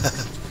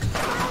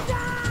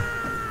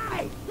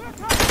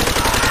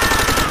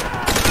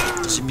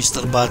 Si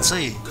Mr. Batsa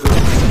eh.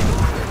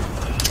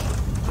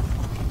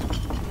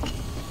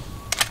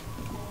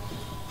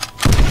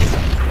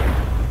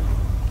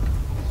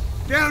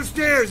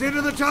 Downstairs,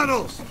 into the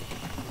tunnels!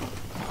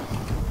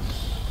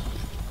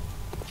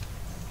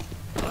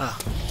 Ah,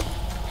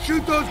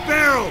 Shoot those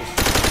barrels!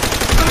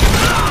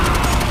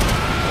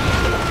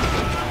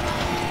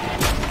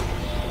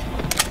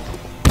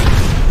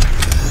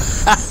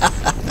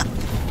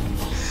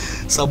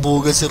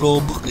 sabugan si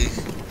Robok eh.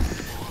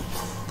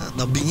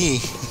 Nabingi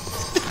eh.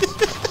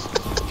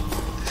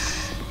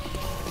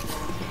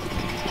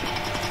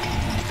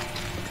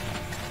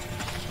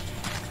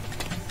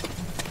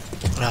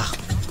 Tara.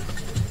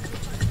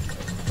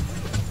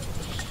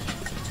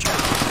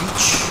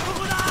 Beach.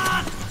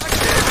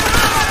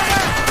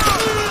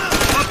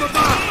 Up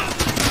above!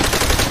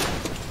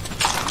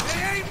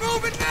 They ain't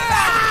moving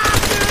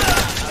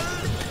now!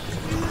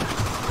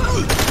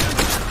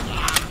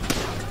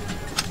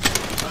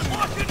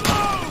 Lock and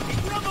load!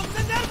 Grab them,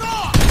 send that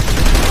off!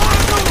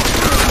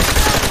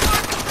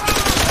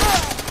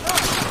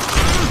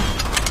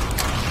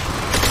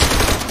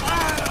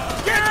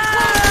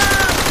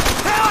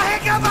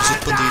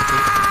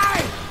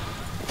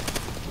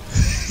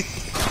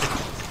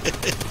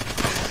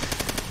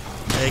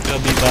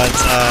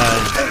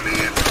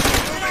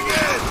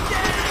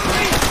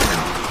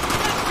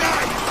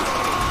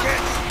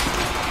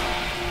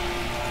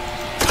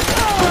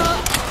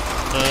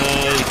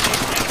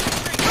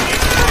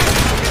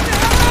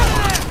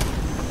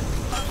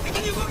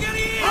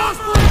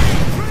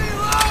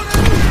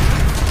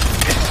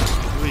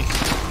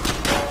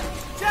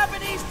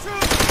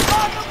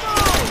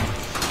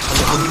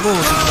 likod mo,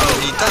 hindi mo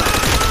nakikita.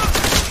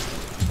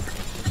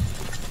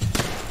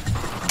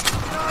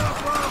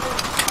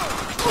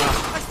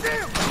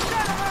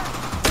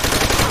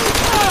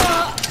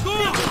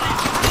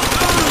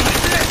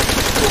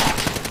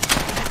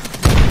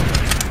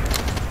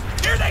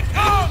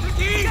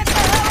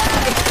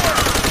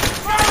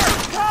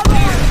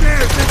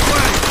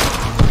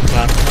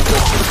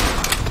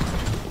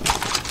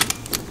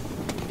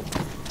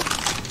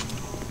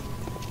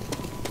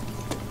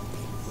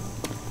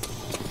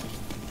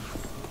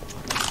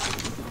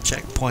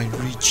 Checkpoint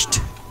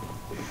reached.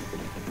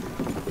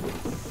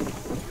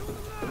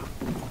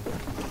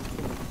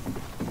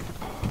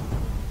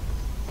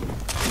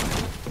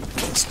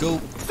 Let's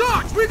go.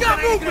 Sarge, we got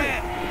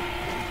movement!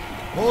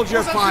 Hold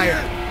your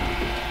fire.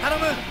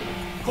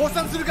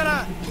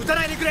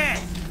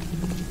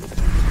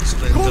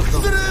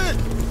 Surrender.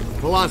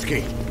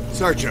 Polanski,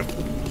 search him.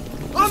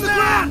 On the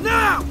ground,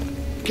 now!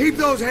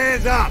 Keep those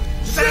hands up.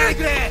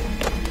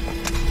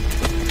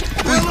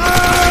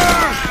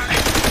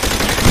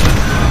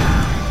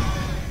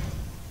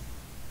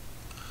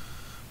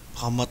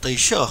 Kamatay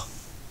siya.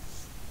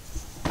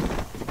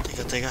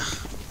 Teka.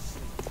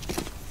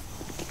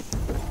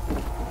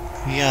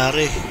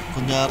 Kunyari.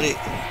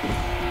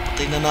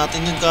 Patay na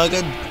natin yun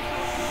kagad.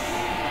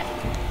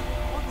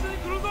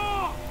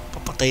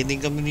 Papatay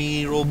din kami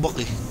ni Robok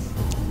eh.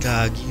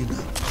 Gagi yun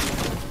ah.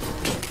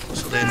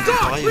 Surrender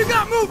pa kayo. We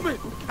got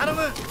movement!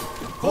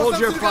 Hold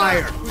your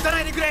fire.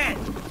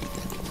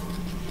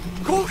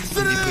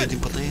 Hindi pwedeng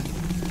patayin.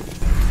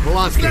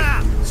 Polanski,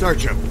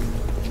 search him.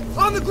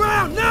 On the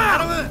ground,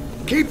 now!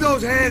 Keep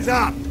those hands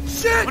up.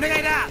 Shit!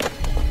 Miller!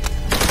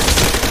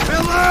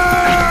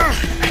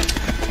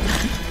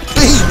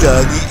 Ay,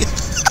 gagi.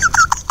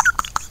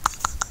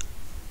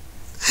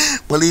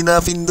 Mali na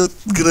pindot.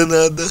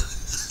 Granada.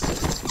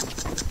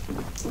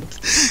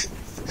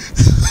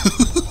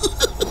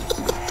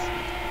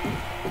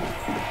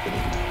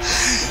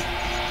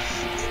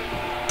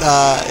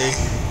 Tae.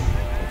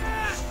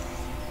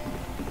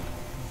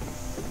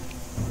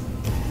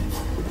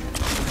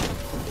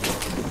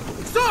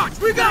 Sarge,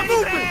 we got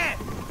movement!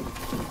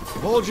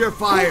 Hold your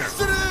fire.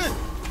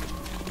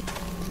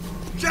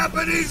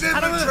 Japanese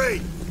infantry!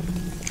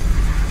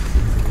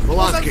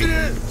 Polanski,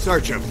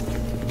 search him.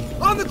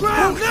 On the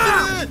ground,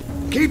 now!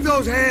 Keep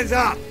those hands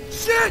up.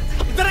 Shit!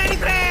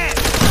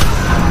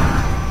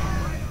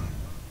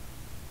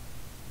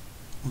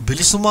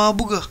 Bilis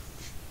sumabog ah.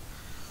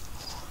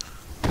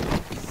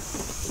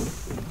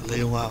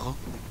 Layo nga ako.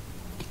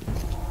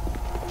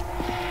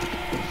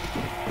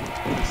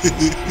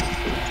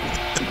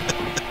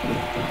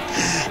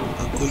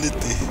 Ang kulit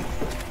eh.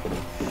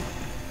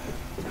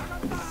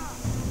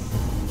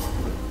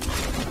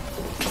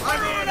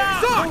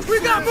 Sarge, we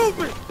got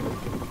movement!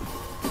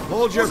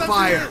 Hold your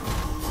fire.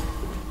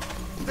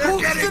 They're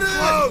getting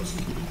close!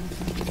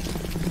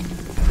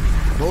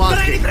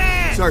 Polanski,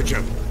 search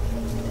him.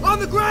 On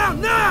the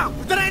ground, now!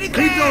 Keep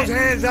those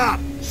hands up.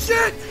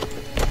 Shit!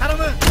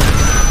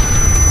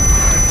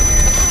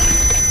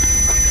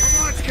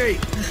 Polanski,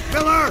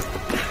 Miller!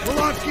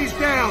 Polanski's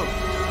down.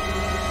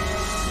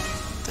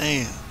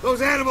 Damn.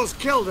 Those animals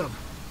killed him.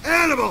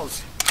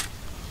 Animals!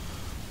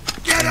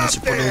 Get up Si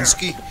there!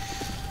 Polanski.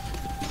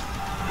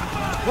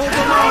 Hold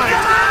the line!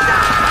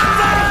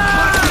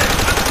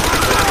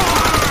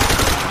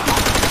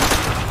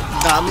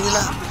 Dami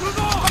nila.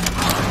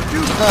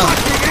 You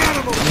fucking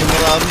animals! May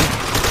marami.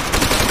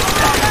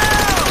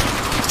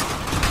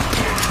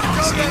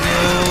 Sino?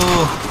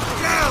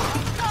 Down!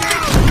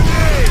 Down!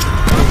 Hey!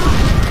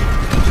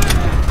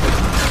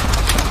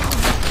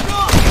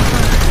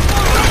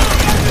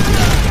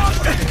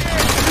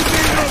 This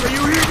ain't over,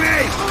 you hear me?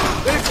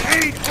 This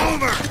ain't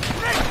over!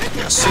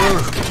 Yes, sir.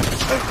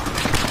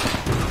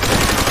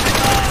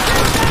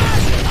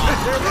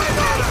 They're right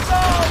on us!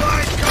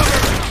 Find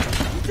cover!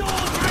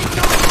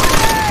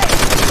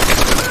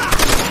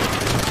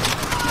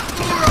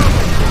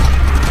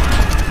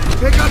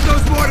 Pick up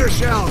those mortar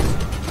shells!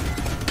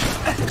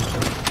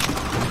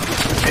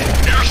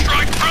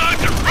 Airstrike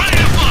primed and ready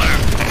to fire!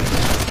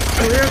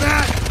 You hear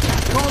that?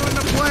 Call in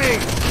the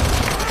plane!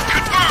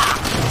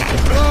 Confirmed!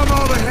 Blow them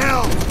all to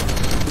hell!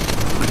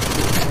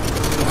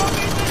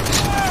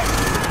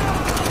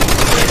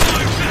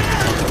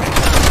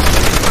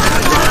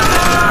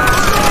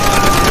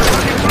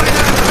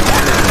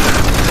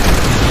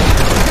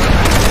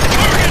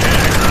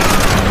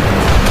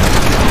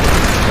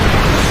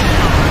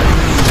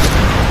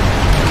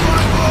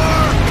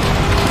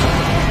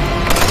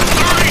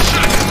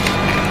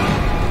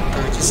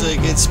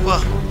 Seconds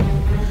pa.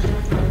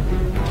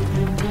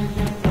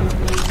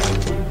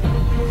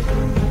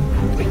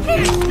 We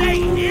can't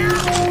stay here!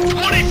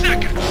 20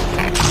 seconds!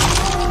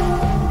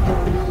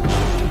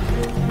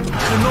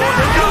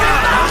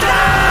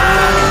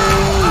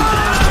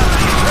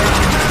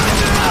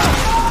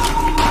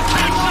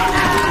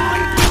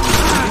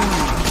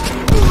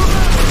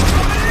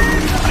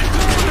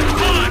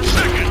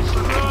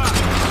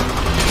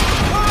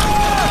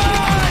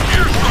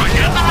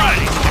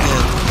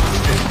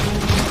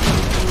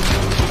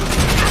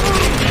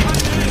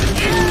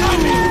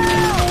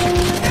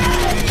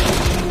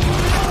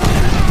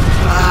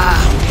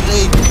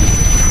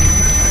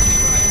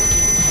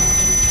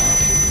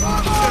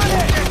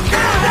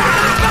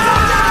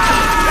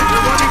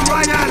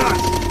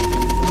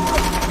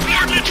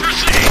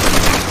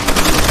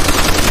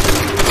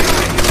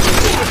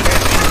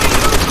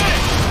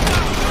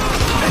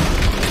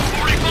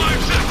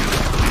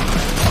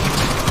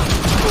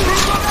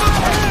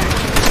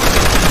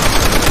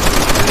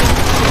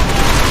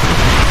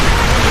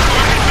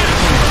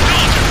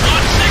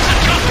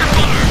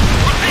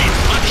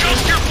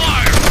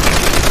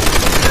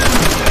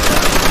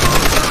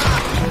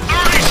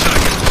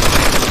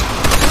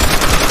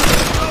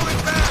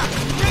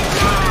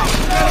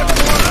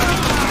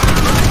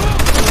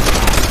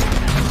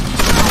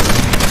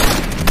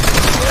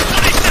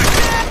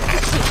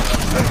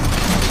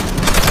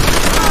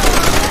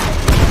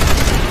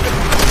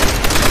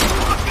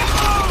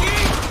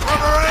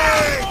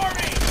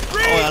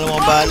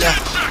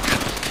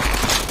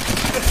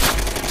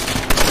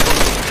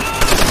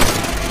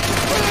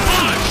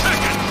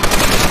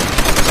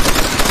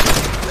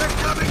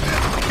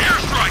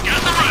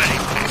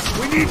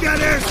 need that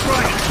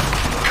airstrike!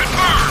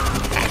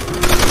 Confirmed!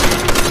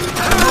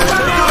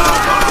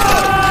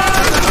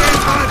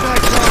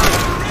 Contact car!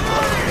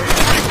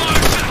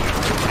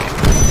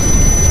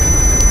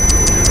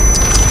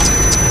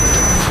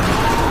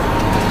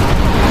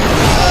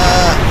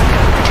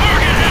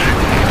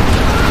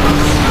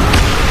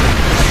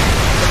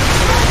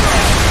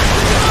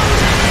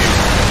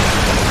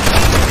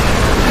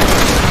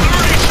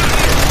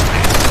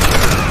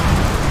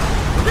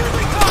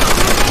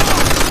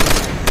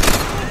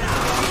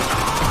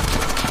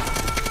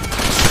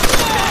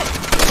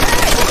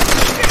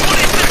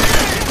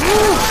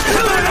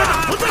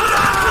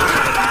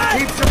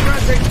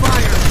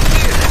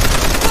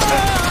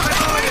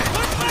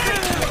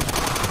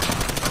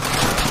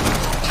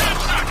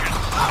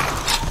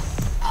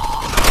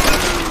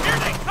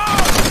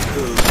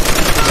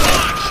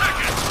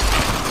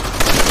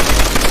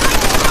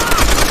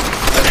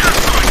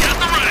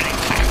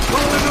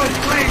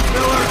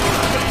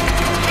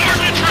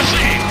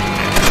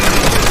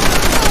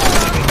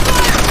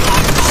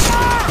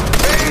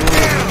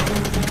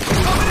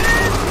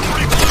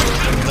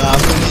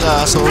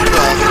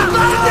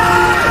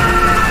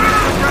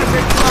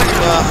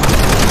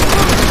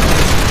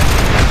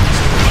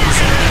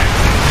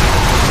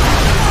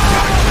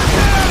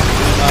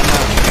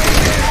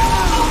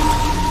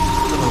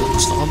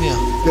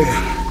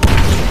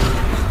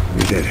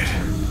 We did it.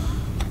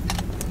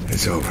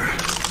 It's over.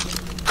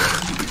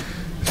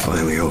 It's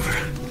finally over.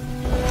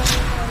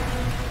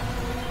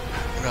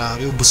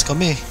 Grabe, ubos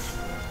kami.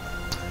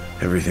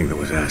 Everything that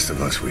was asked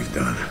of us, we've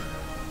done.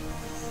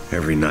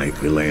 Every night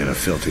we lay in a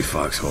filthy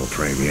foxhole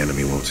praying the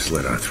enemy won't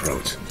slit our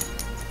throats.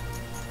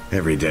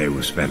 Every day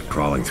was spent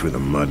crawling through the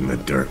mud and the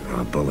dirt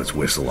while bullets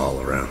whistle all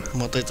around.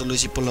 Matay tuloy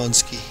si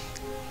Polonsky.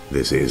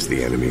 This is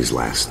the enemy's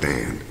last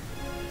stand.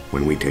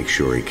 When we take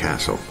Shuri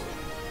Castle,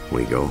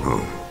 we go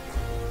home.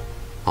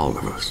 All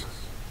of us.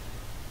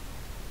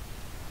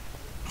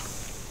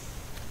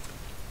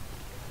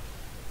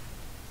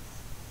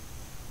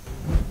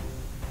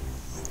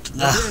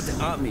 The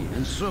Red Army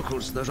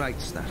encircles the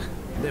Reichstag,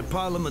 their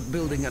parliament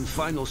building and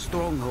final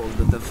stronghold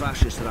of the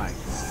fascist Reich.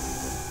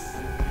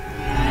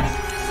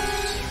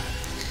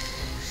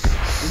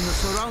 In the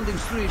surrounding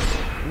streets,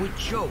 we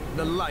choke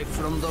the life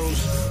from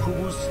those who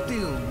will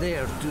still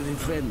dare to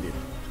defend it.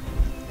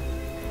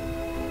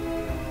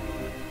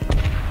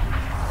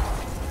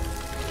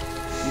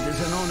 It is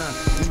an honor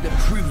and a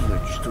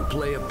privilege to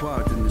play a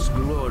part in this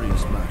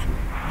glorious battle.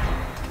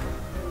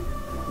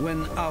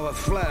 When our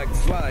flag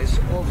flies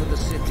over the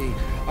city,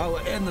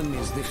 our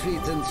enemies'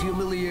 defeat and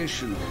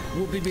humiliation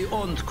will be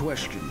beyond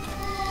question.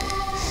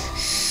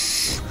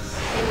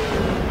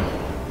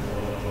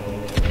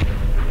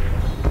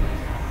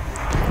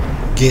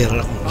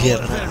 Guerra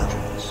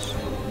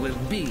will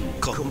be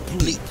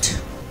complete.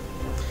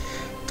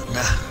 Ito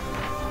na.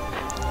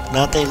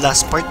 Natin yung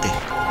last part eh.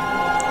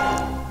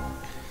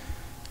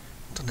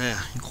 Ito na.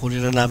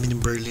 Kunin na namin yung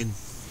Berlin.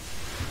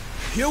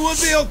 You will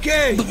be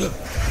okay.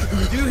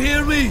 Do you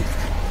hear me?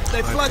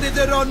 They flooded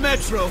their own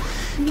metro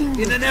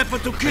in an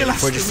effort to kill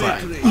us,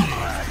 Dimitri.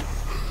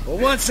 But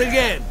once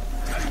again,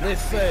 they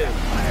failed.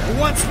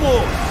 Once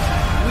more,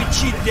 we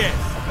cheat death.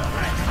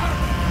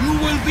 You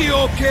will be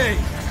okay.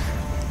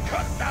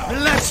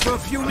 Relax for a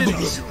few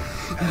minutes.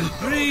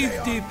 Breathe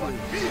deeply.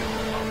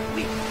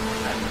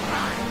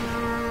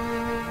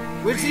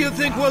 Which do you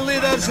think will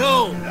lead us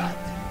home?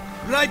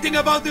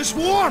 Writing about this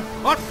war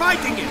or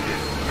fighting it?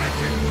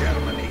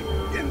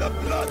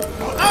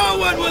 No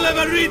one will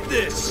ever read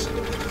this!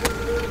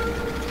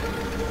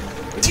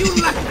 If you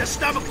lack the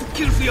stomach to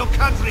kill for your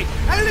country,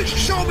 at least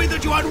show me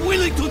that you are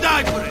willing to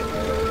die for it!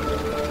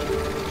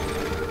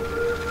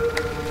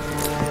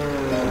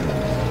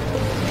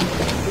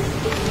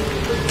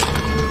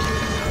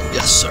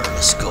 Yes, sir.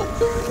 Let's go.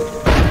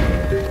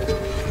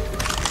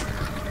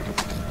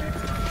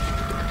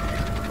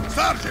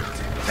 Sergeant,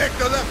 take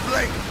the left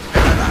flank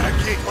and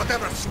eradicate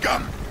whatever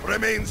scum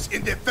remains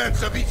in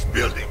defense of each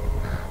building.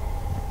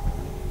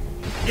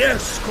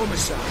 Yes,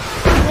 Commissar.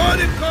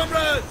 Morning,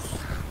 comrades!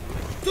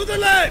 To the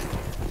left!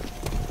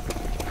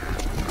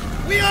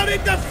 We are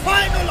in the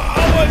final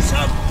hours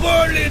of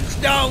Berlin's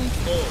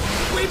downfall.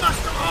 We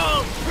must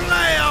all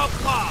play our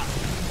part.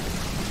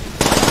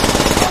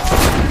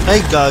 Ay,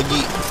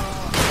 gagi.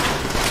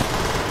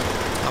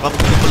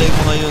 Nakapagpuplay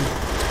mo ngayon.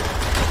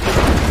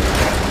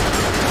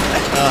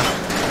 Ah.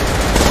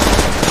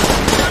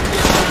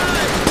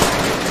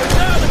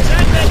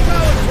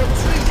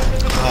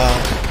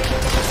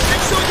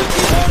 Make sure you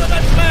keep hold of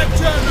that flag,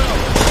 Chernov.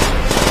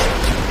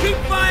 Keep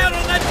fire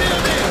on that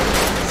building.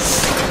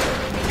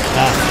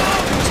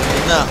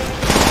 Na.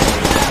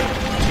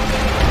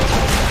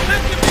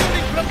 Attack the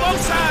building from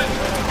both sides.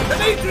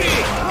 Dimitri,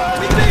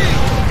 with me.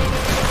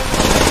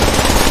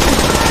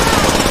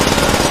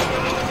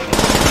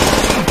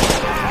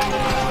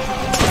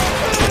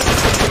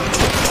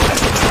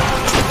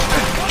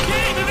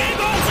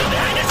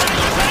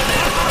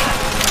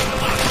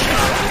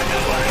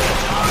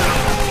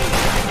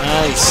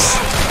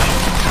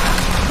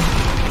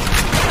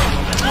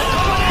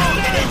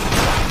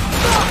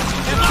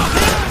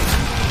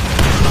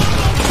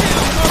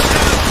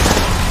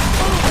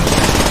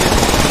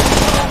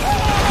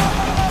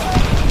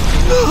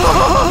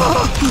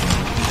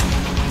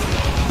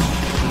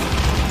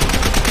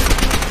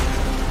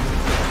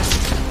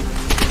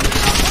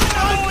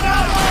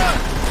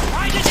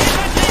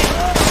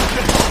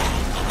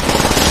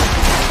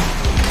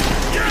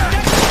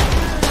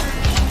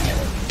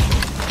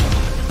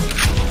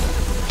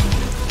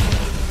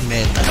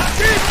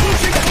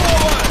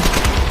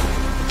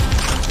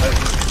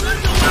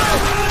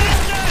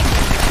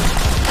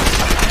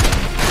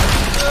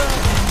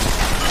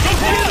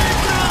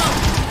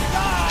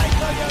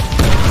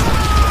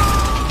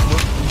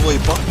 buhay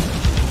pa.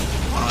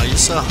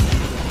 Ayos ah.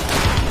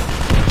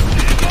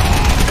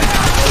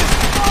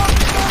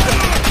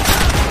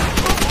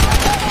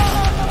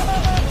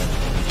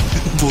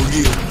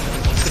 Bogi oh.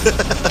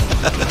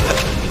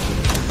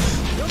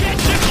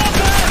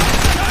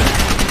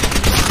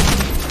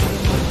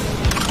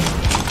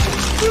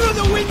 Through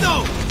the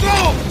window!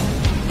 Go!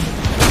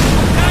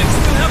 Tanks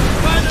will have to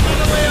find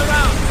another way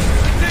around.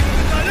 Take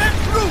the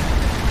left route!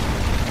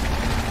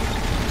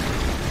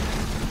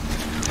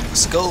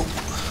 Let's go.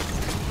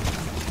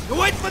 You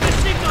wait for the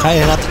signal!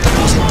 Kaya natin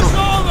tapusin to. It's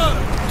over!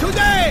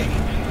 Today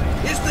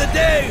is the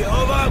day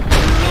of our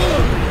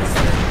glorious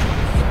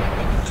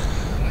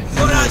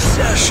for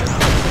ourselves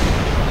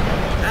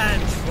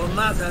and for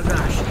Mother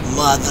Russia.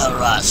 Mother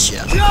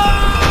Russia.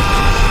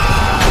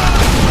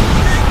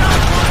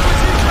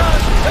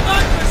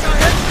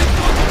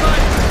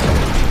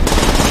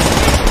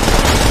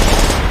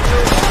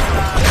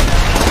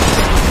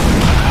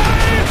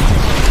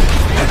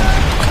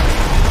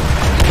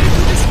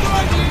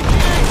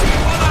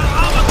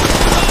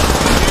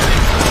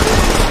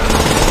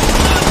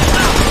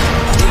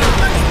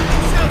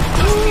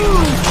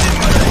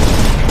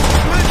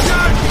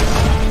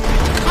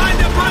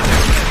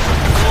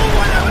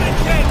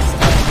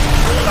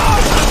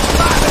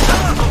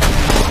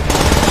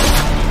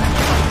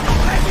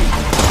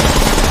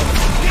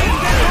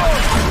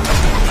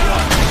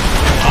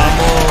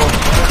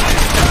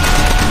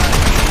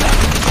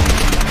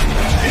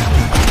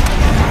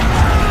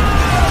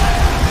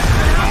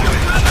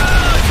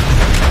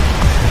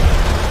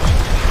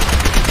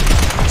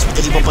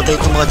 Patay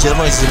itong mga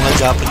German, yung mga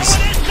Japanese.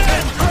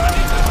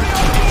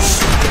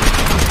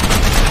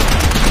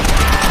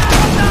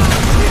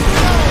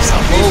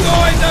 Sabog!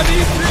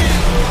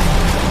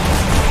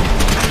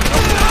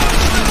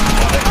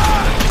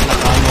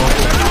 Nakano ako.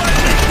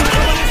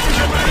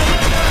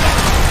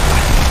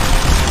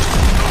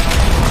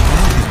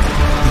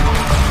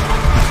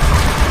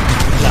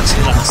 Relax,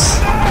 relax.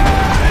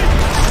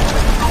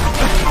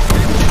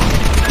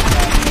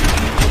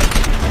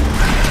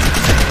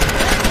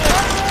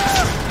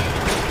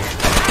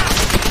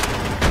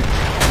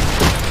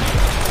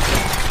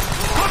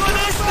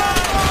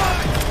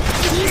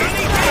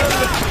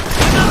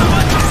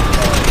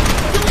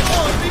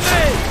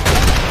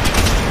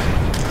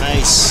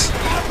 Nice.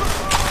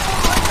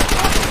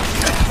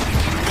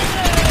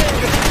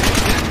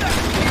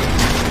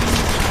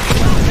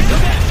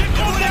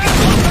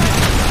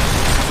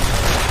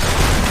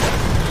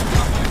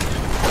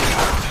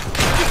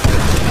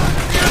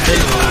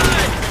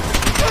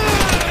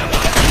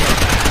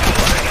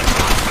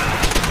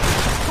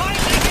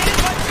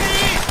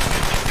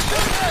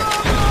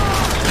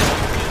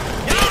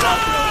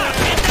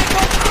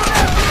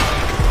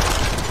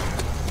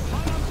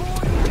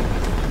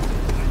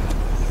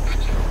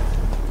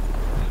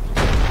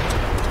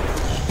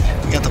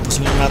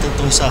 Tapusin natin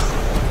itong isa.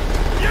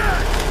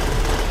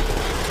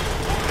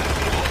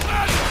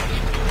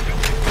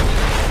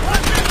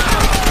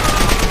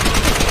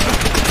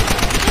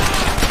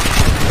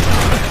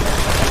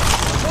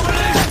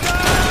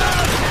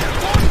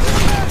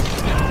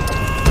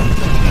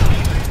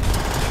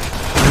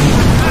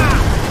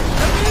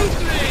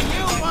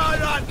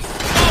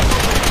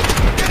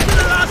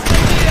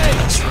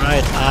 That's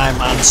right, I'm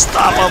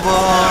unstoppable!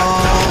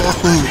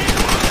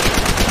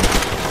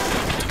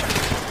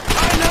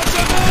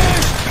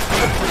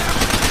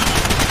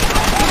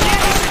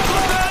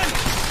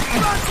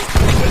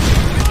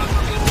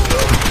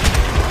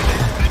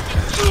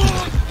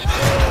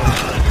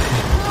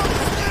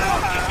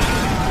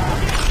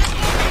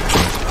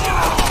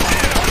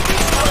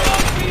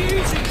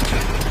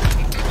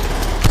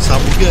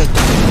 Good.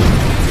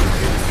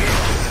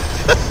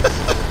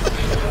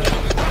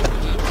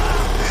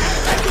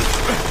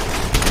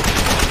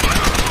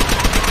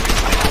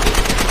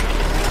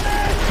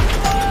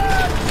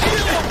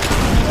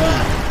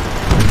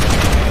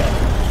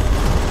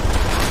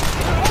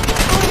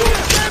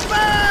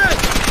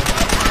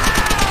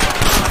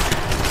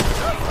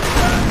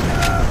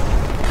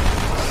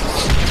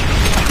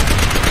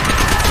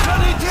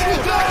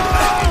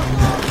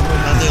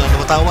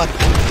 Tawad.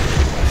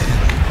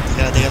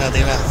 Tingnan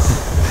na.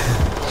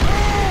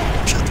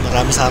 Masyado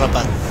marami sa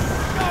harapan.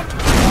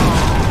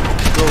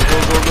 Go.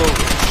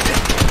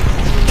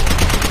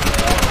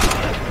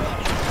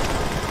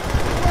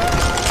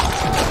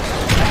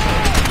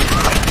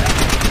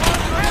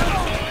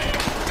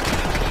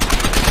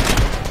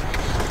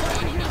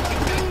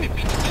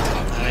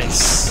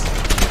 Nice.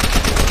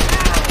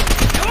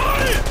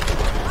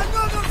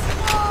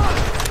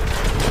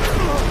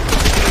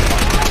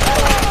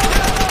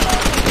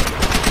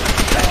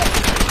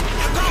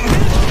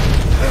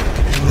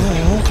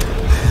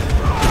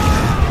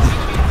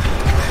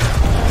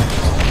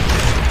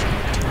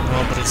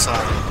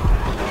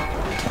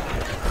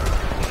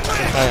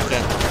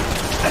 Ayan.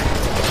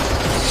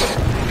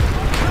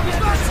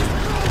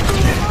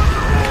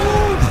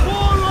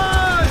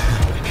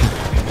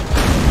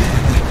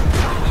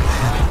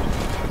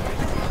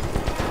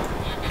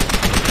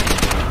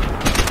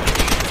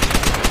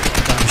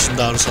 Dami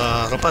sundalo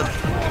sa harapan.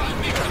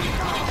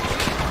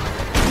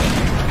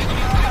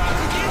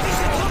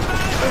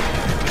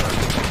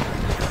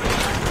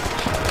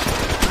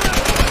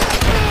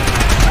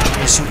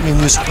 may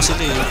music pa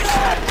sila eh.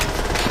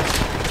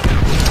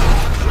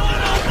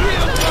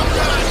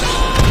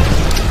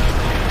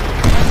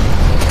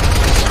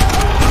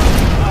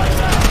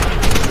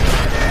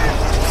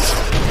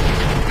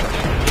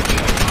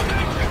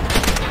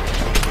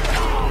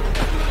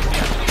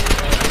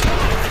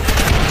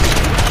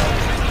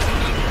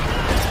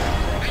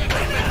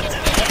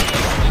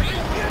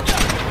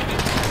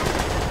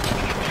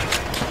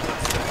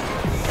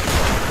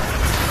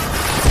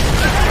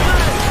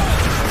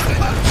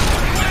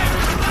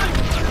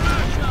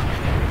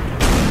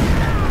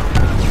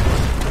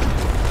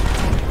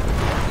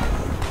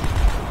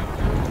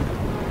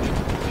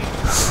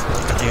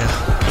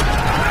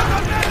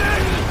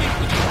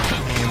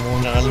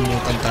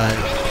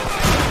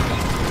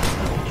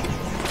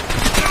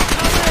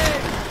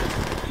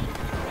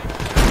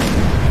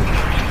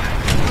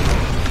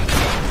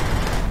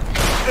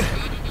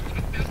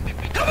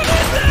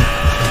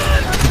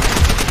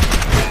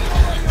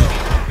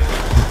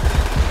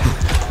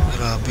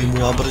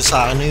 Bumabaril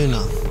sa akin na yun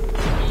ah.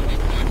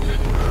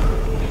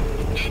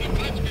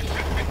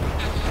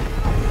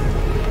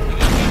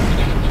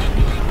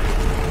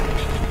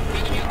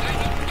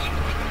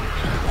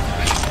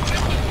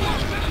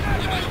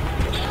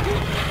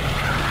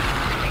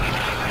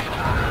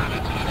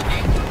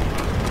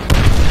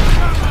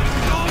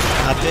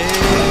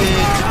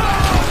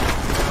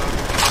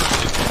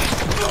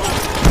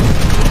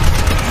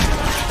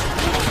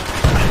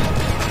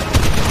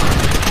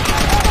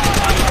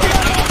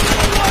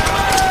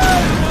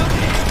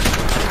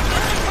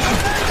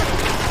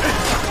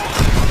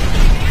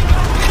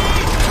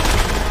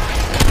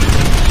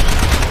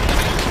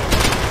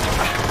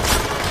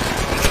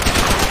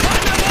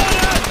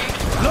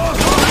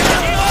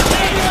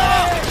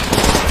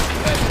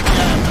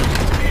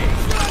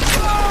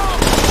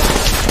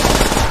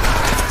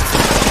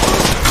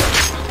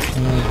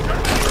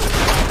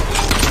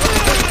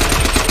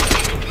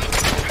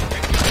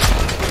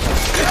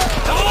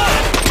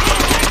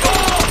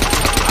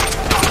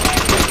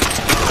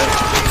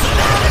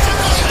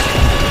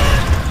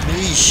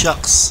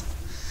 Shucks.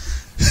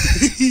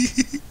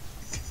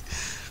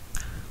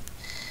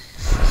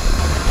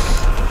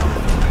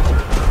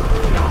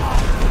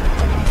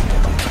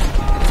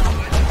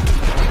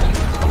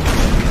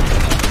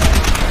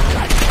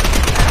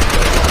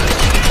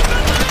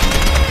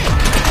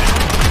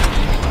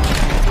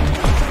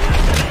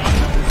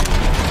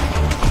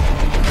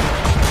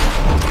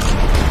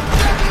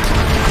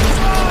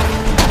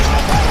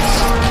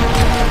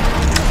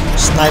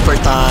 Sniper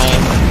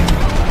time.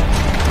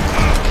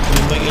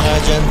 Ano ba gina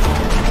dyan?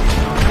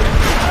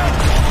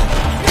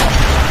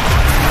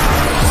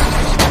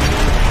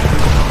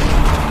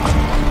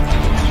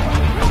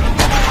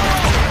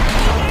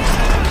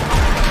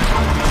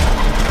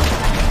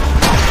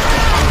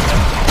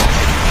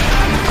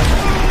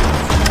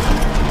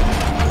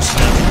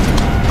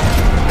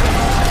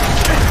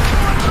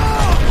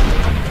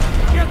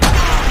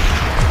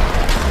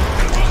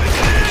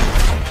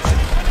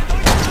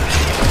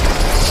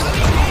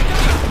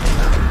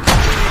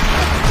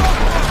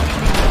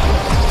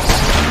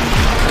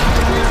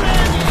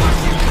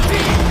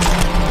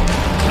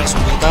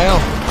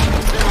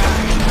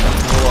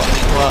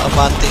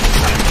 Abante.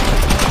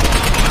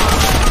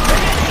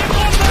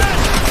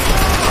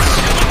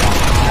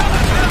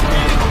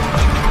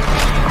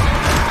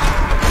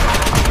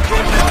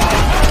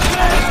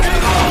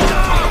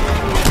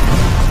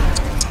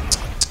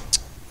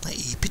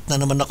 Naipit na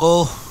naman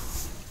ako.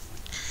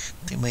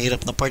 Ito yung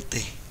mahirap na part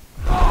eh.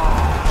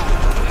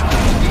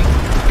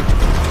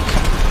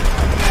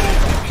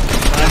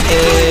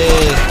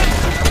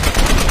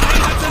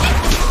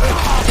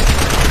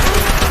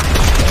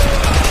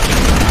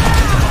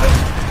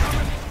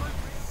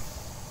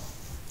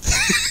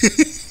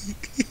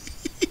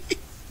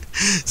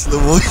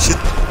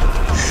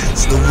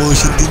 Slow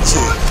motion din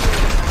siya.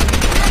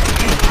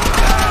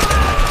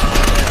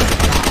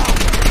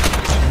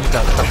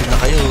 Magkakatabi na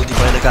kayo, di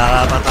ba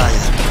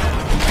nagkakapatayan?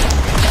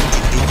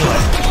 Hindi nyo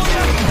eh.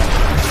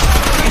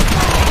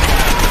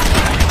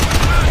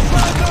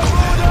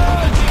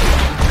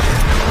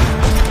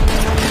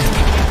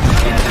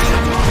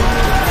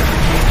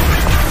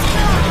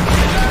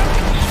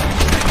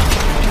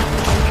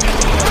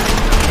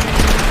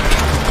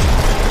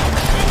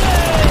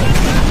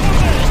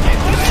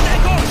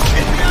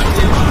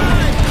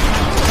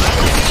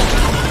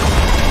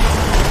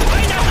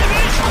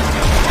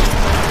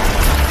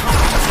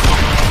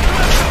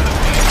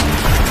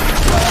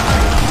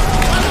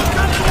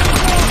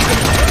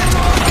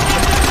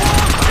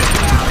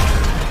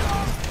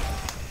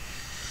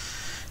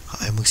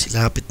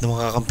 Lapit na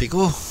mga kampi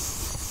ko. Gusto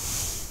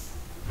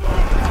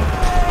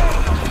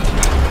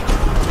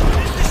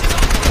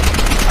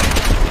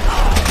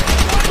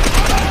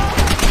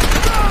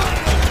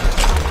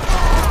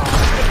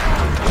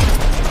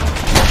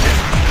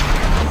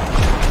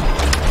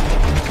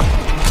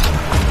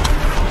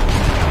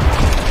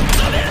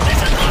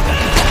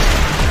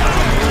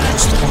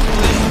ko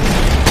ito eh.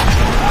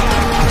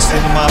 Gusto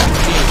ko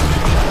lumapit eh.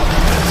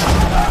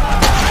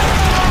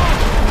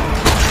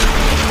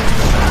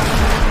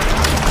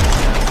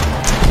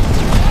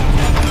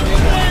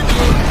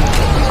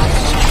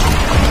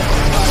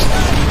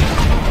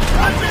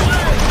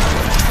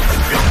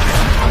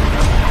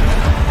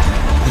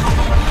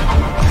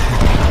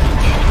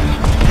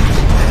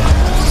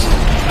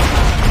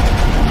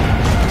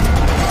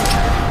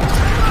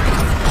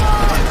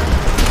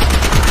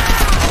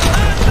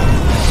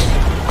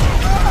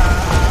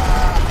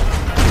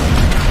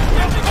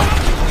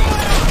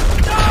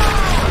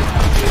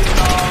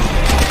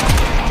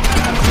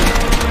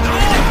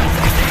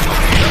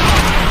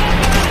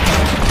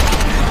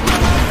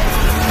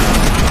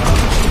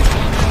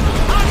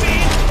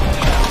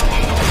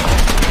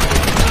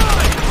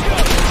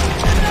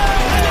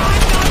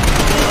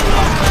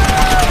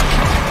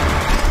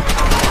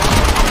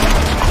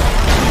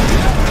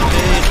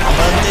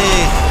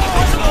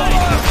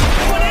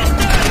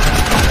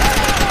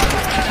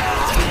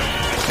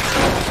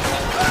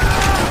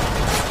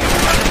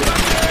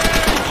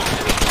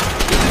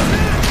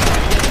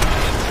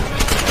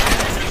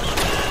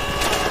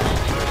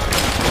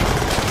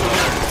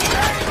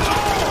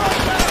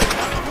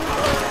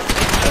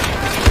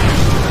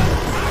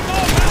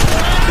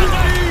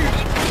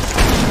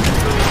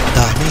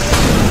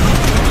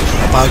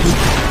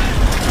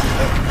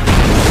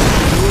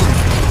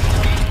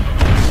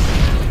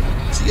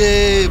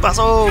 Sige,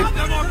 pasok!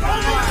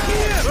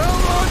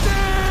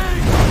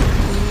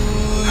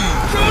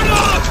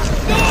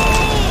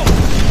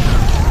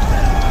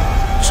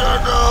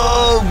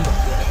 Chernov!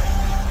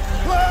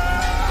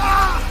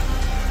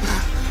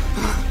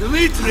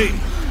 Dimitri!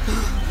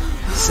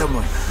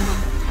 Someone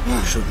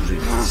should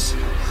read this.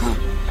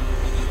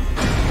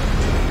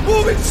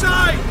 Move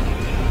inside!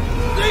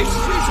 This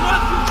is what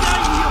you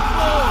came here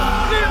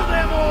for! Kill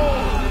them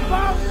all!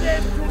 Bomb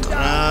them to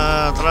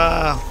die!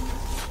 Tara!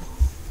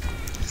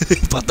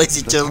 Patay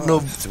si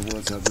Chernov.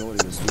 Towards our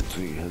glorious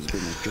victory has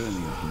been a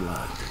journey of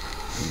blood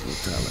and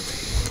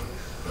brutality.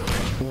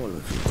 All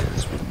of it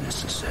has been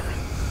necessary.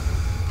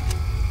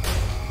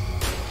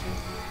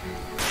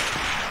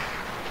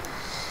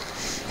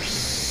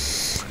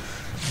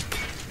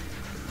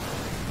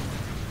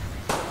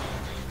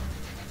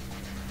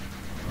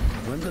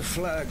 When the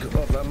flag of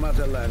our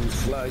motherland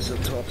flies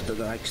atop the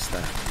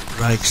Reichstag,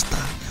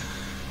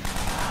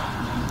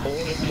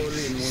 all of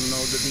Berlin will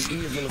know that the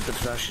evil of the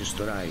fascist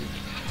Reich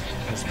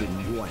has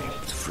been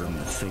wiped from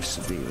the face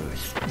of the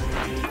earth.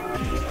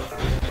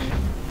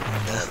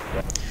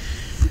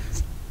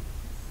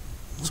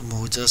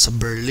 Sumuhod siya sa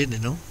Berlin,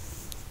 no?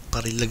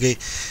 Para ilagay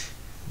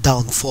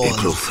downfall.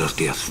 April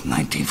 30th,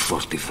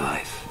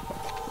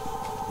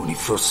 1945. When he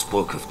first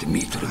spoke of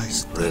Dimitri,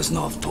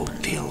 Reznov told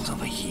tales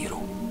of a hero.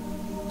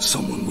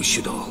 Someone we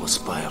should all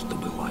aspire to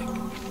be like.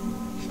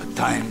 At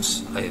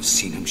times, I have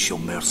seen him show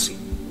mercy,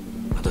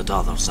 and at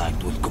others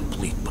act with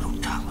complete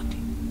brutality.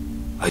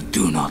 I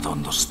do not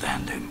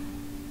understand him.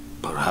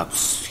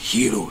 Perhaps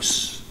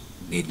heroes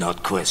need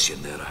not question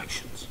their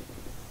actions.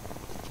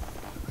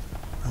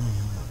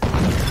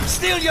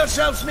 Steel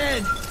yourselves,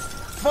 men,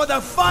 for the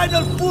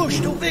final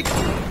push to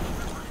victory.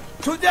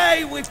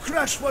 Today we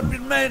crush what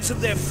remains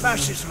of their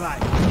fascist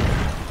Reich.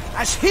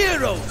 As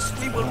heroes,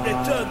 we will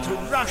return to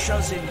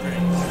Russia's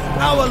embrace.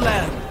 Our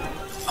land,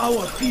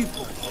 our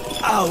people,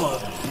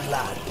 our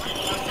blood.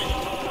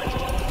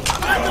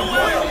 The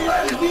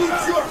land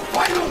needs your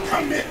final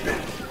commitment.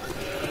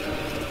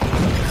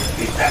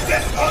 The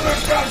SS honor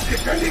guards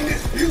defending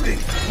this building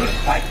will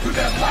fight to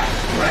their last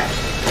breath.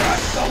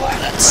 That's the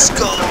last. Let's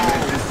go.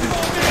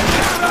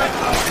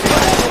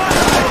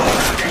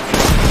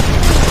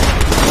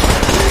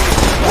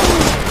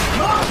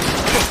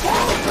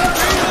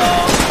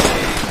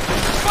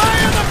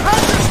 Fire the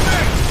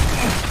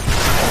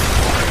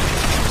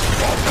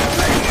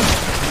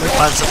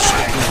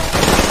Panzersmen!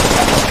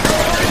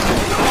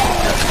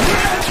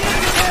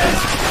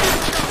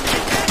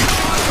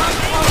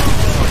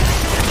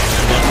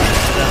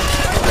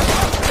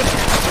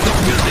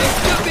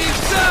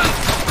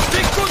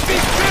 They could be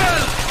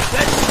killed!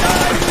 Let's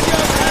die with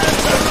your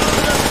hands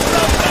around the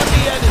throat of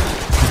the enemy!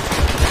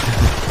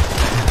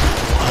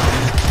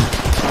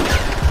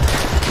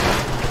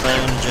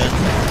 Tayo na dyan.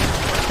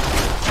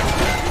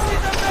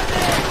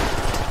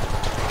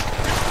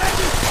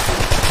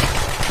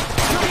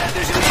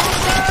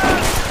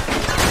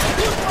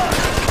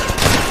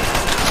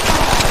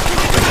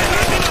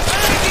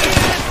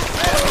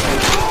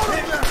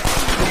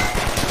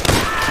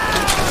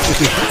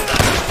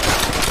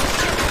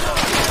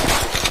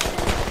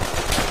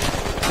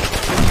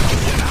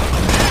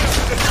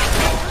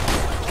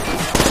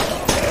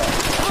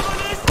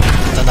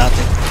 Punta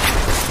natin.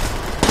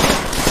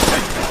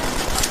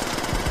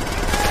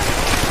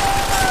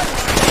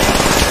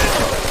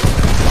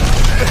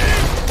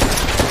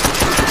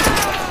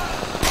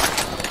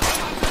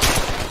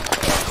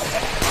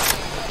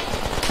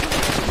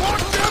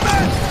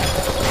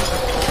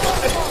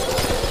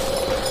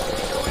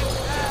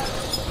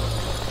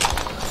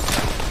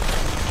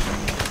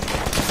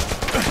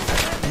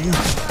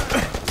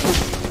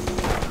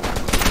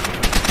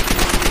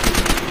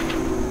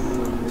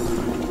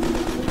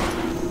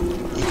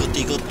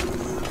 Ikot-ikot.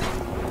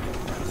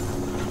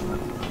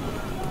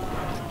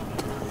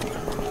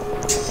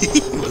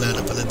 Wala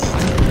na pala dito.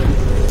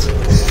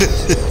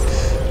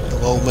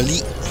 Wow,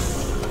 mali.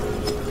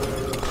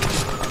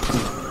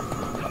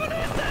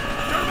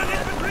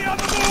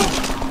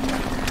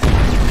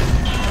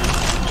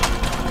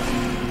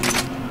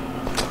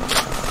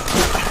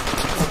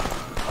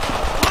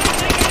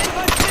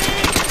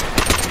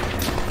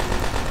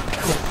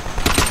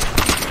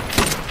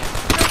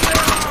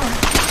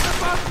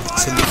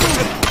 Sa likod.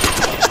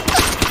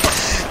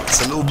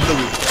 Sa loob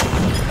lang eh.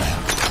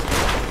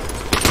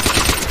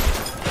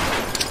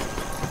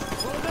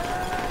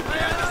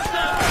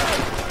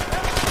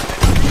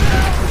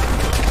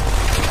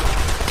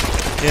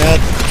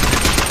 Yan.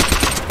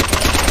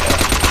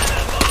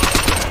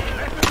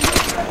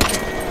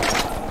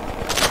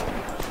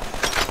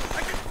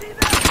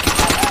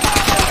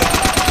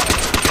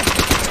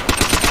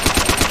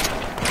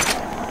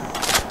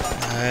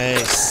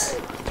 Nice.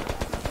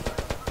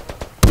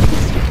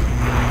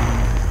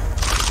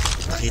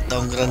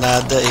 Nakita ang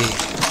granada eh.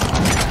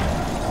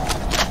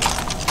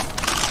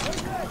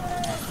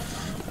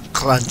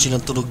 Crunchy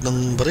ng tunog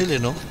ng baril eh,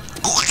 no?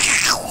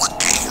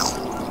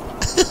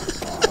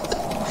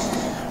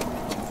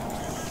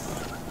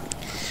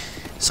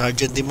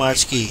 Sergeant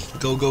Dimitri,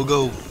 go, go,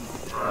 go.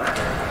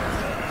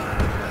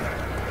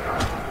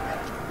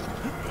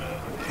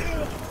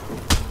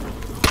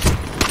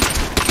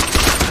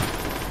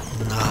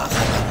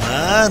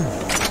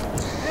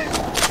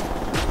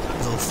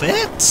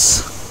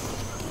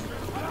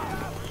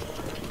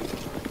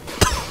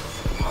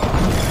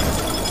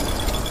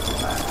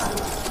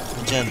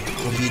 dyan.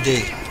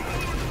 Mabide.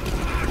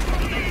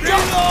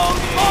 Reload!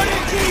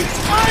 Morning keeps!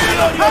 Fire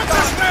on your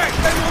back!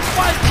 They will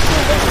fight you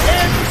with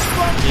every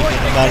strong Hindi point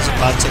ko nabali sa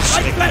Panzer Right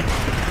Shrek. flank!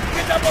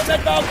 Get up on that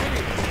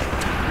balcony!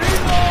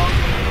 Reload!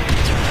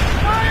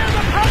 Fire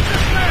the Panzer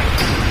Shrek!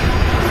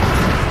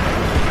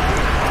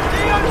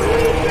 They are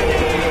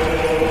weakening!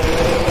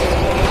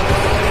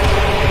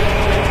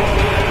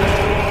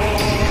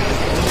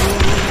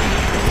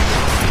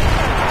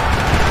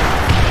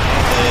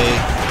 Okay.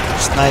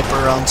 Sniper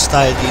round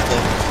style dito.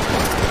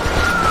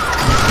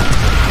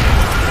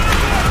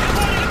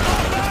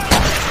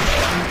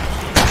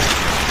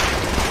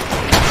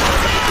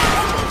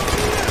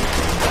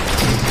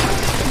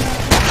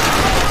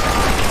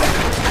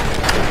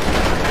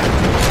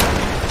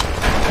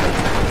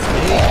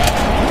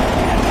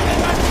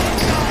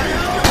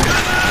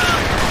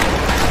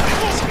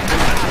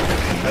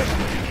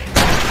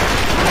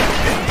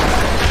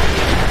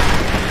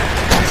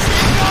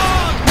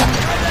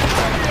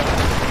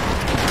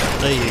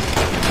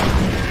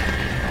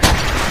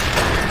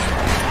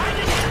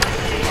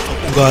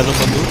 Gano'n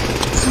ba doon?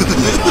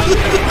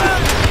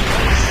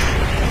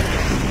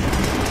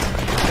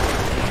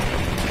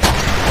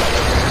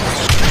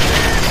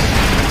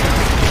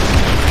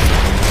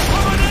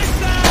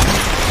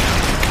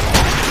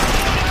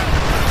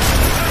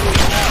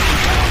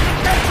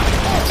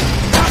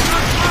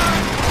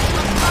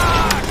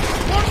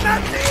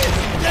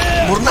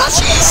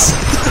 Murnachis!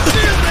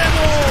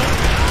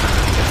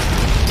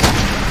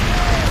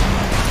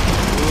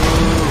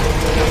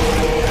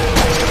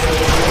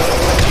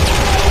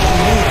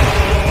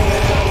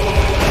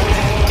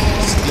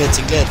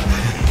 Siglet.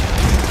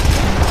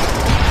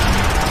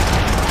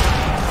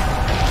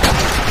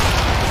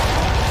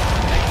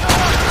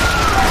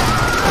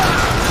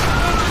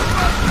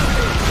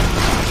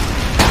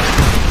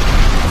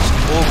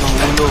 Sabog ang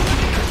ulo.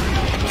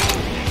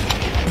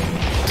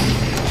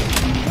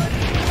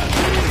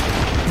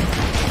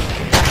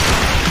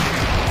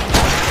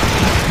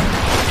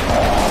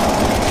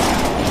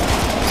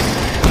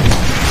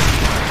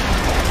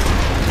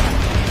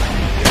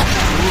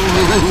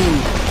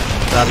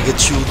 Target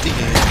shooting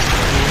eh.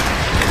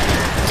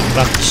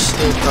 Practice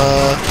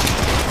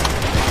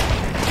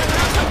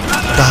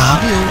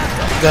dami oh.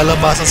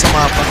 Galabasan sa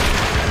mapa.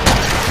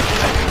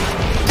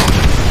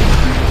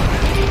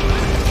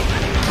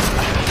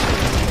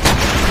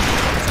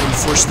 Full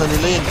force na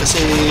nila yun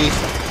kasi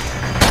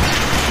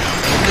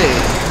hindi eh.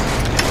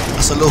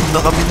 Nasa loob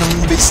na kami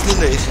ng base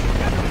nila eh.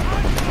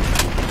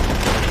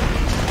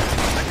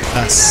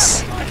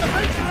 As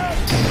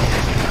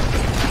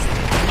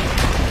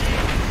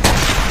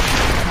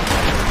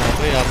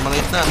okay,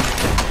 armalite na.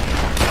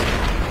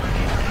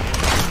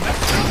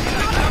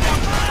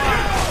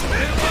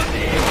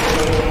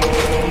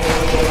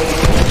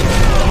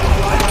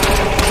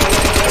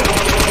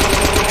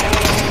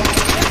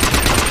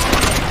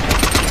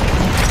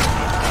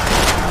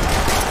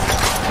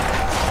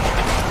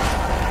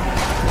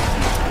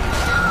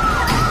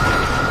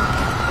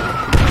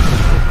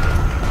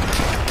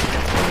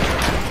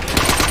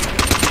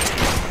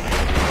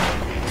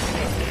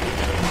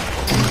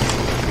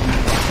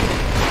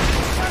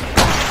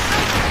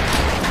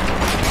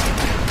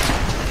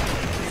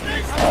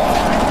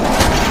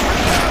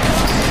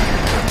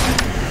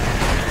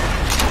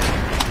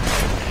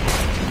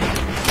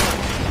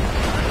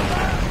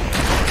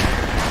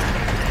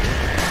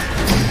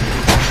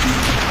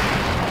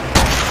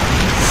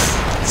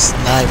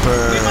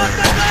 Sniper.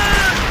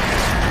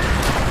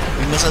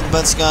 May mas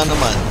advance nga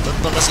naman. Ba't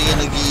ba kasi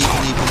yan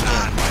nag-iipon ka?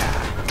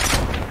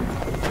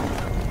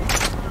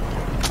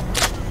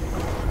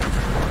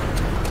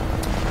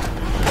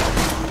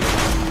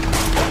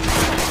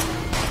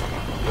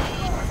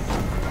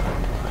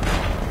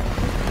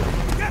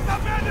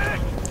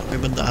 May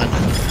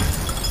bandaanan.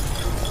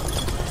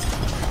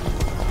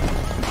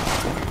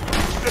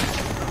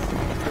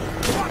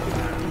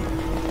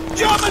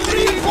 German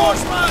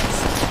reinforcements!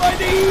 By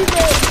the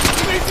Eagle!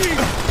 Dimitri,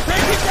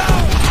 take it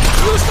down!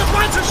 Use the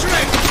Panzer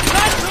Shrek!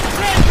 Light some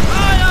Shrek!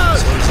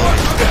 Fire!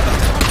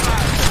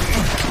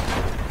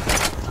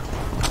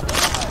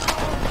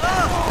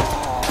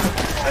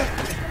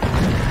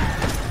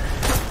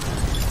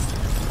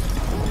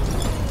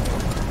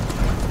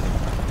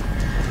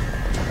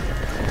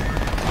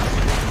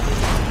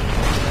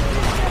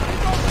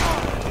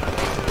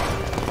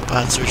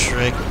 Panzer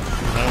Shrek.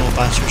 Ano mo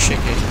Panzer Shrek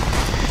eh.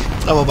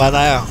 Tama ba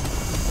tayo?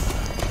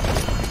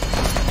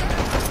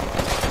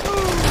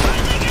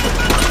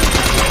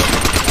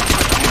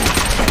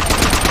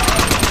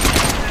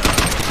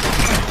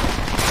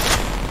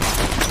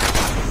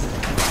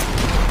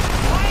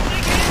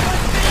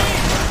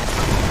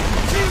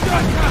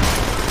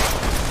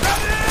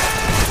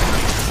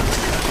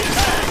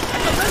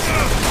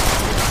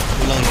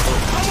 Kulang ito.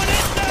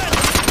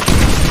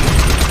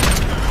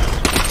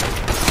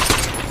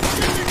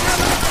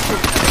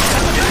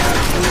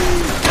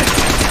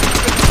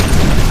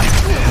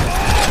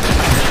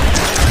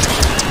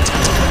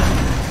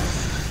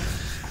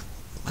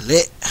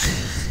 Mali.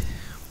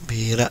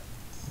 Bihira.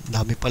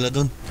 Dami pala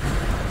dun.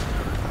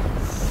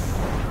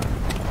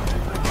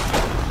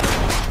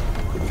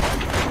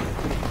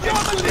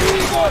 on the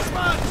eagles,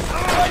 man!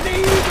 By the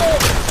eagle!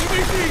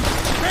 Dimitri,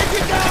 take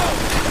it down!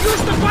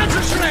 Use the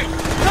panzer shrek!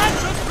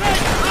 Panzer shrek!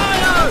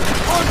 Higher!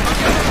 Don't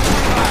forget it!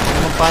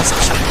 Mapasok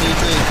siya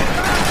dito eh.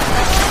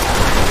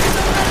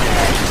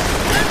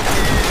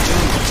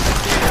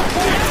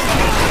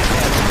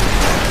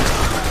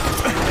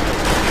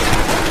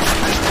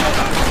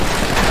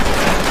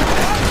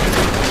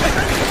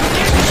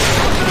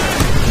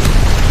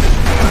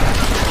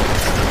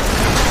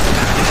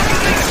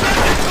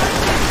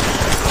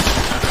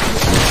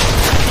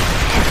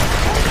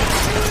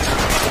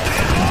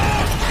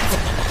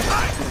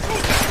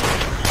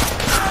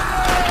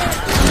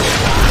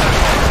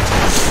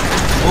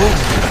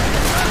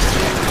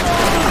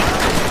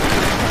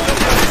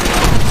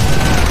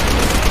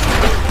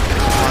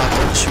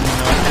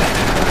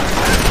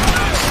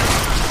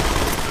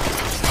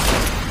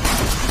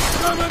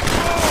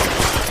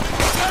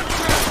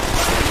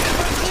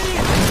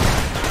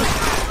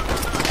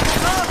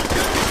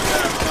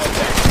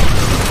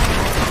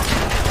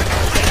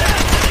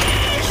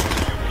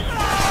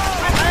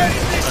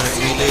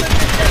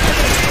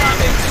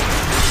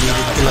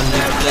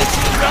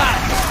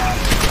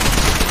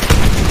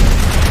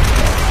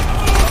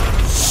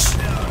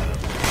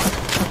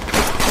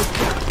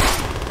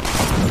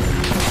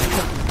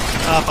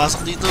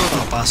 Pasok dito.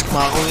 Nakapasok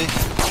na ako eh.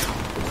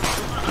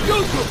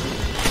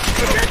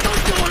 Get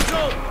those doors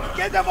out!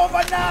 Get them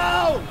over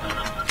now!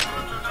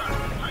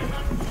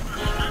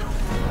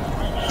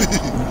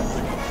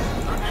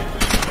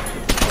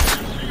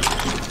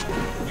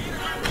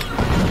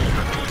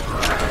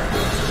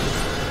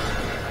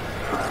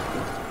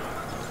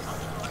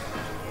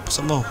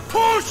 Pasa mo.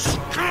 Push!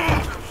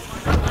 I'm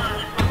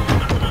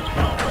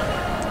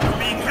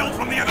being held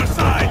from the other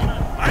side.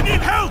 I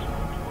need help!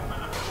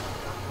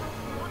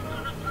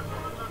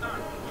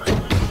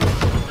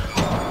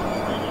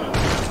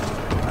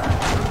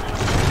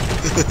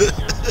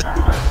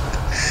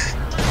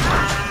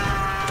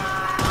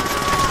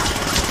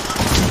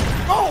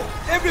 Go!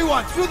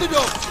 Everyone, through the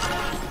door!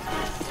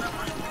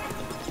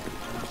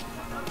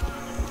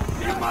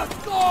 You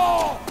must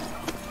go!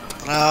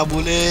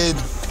 Nakabulin.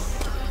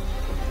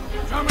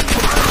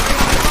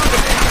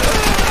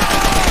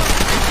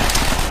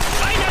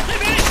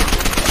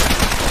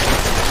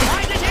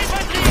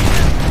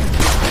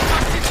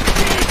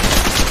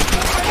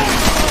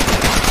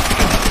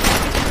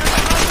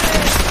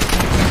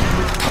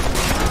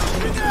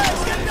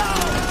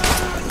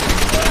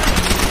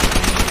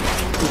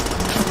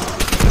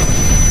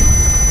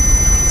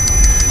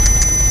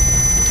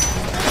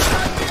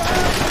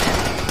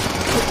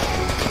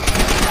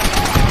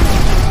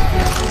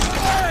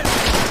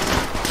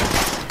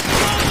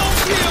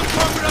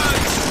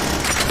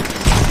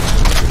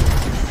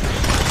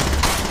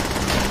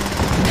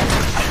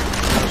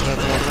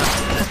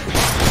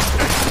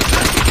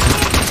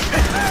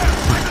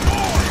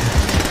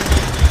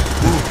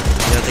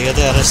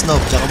 Teka,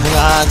 Reznov, tsaka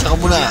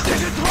muna.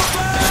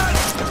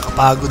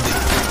 Kapagod eh.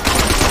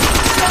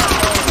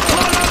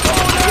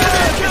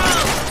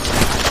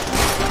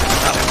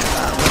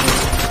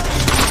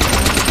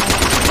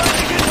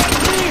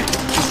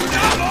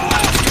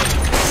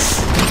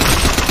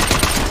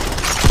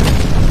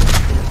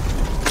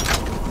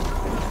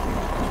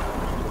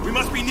 We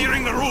must be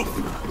nearing the roof.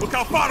 Look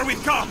how far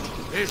we've come.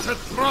 They should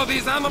throw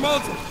these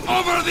animals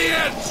over the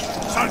edge!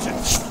 Sergeant,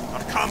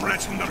 our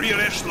comrades from the rear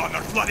echelon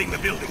are flooding the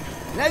building.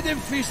 Let them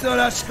feast on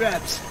our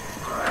scraps.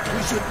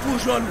 We should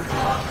push on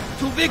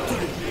to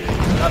victory.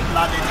 The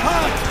bloody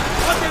heart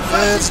of the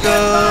Let's go!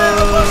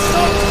 was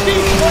so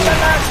deep for the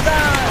last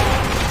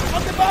time. On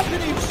the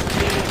balconies,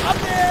 up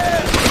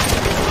there.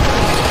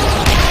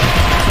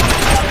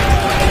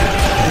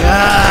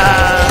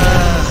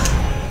 Yeah!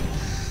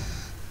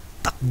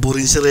 Takbo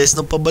rin si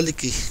Reznov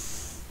pabalik eh.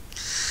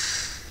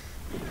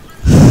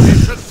 We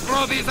should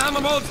throw these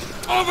animals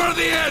over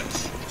the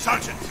edge.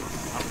 Sergeant,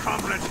 our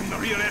comrades from the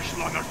rear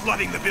echelon are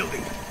flooding the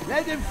building.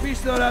 Let them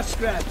feast on our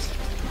scraps.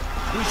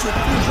 We should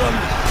push on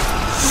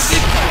to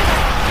victory.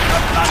 The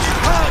bloody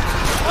heart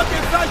of the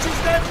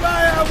fascist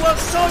empire was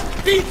so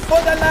deep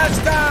for the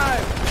last time.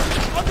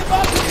 On the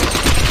balcony,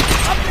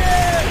 up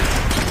there.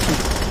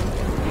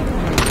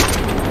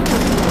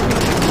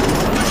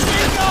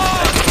 Machine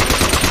gun!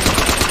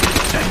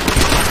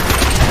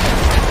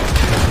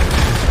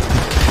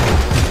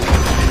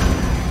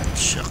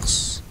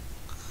 Shucks.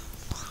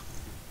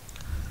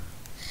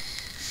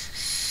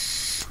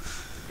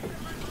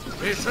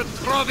 We should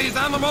throw these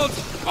animals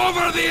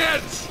over the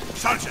edge!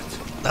 Sergeant,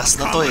 Last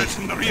na to eh.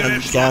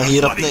 Kaya ang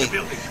hirap na eh.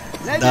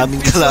 Daming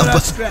kalaban.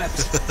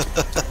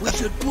 We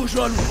should push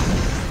on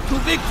to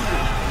victory.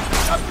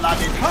 The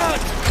bloody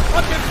heart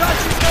of the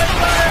fascist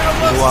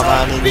empire was so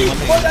big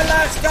for the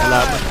last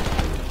time.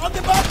 On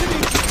the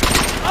balcony,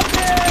 up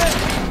there.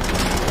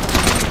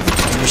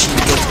 Machine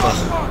gun pa.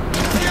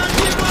 They are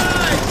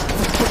nearby.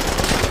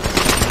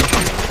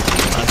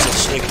 Answer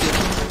strike yun.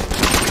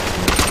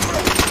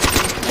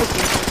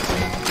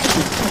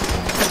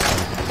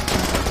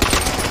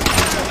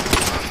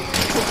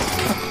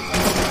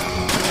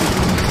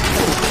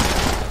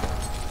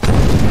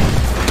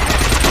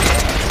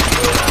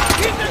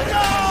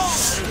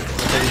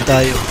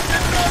 tayo.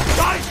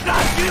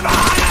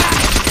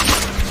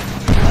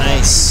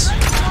 Nice.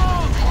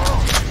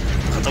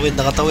 Nakatawid,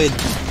 nakatawid.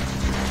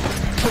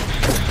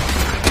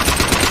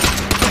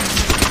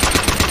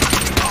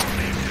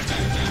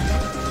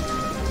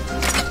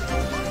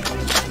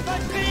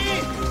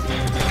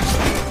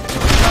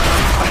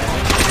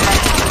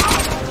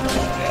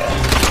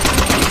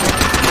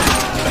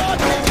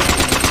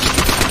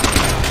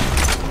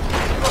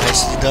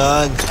 Nicely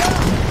done.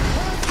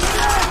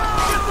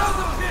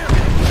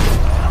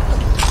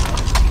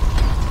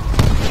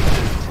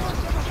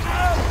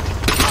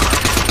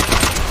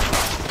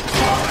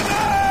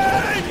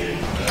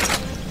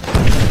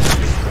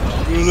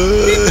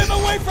 Keep him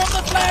away from the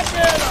flag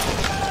bearer!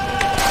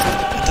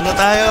 Ito na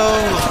tayo!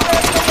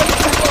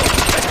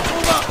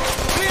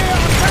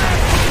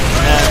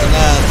 Ito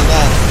na, ito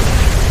na.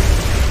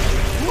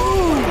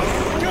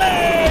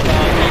 Yes!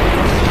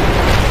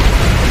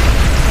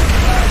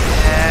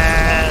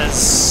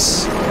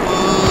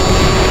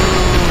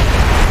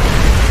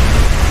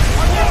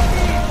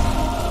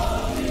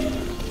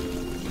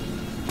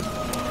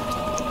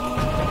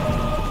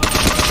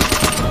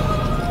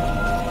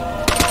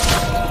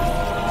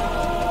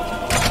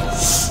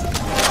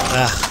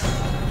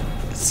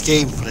 It's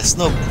game,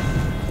 Reznov.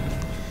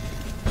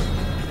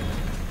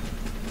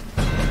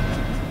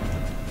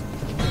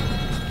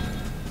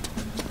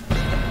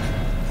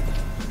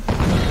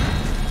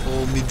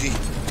 Oh, midi.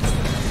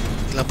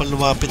 Kailangan pa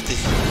lumapit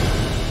eh.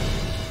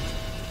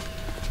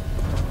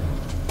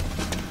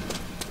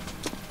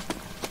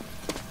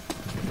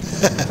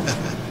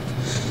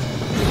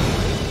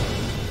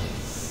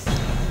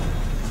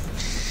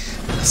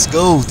 Let's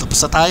go,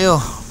 tapos na tayo.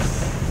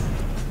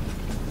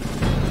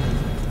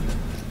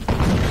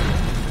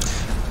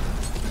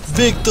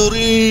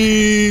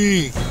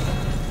 Victory!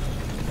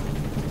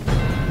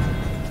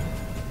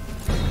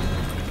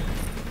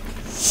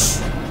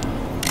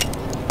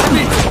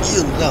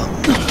 Yun lang.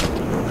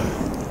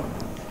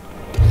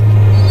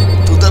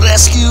 To the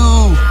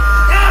rescue!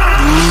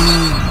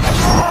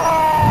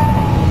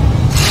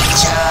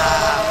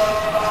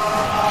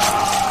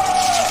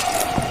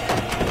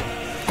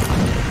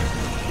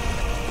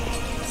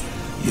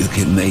 You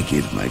can make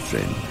it, my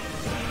friend.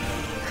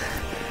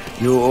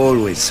 You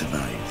always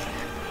survive.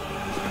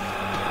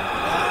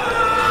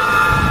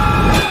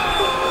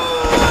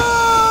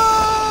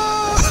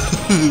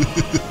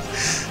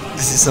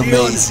 This is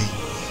amazing.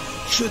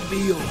 Should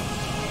be yours.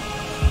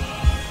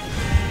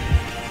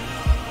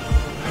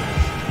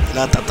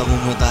 Kailangan tatango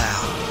mo tayo.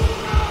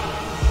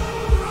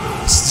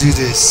 Let's do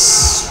this.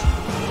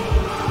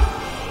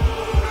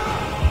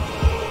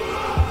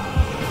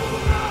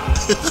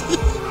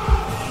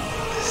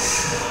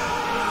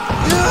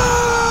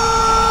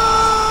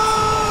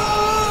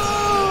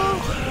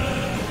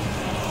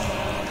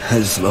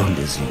 As long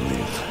as you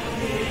live,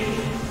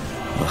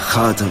 the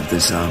heart of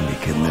this army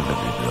can never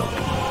be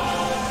broken.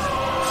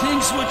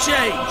 Things will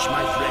change,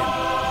 my friend.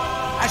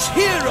 As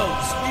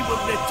heroes, we will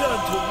return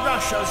to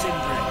Russia's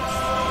embrace.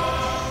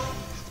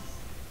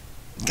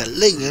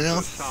 Galing, you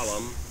know?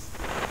 Solemn.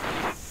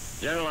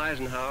 General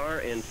Eisenhower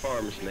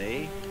informs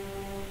me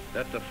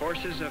that the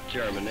forces of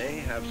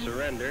Germany have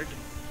surrendered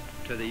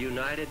to the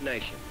United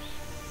Nations.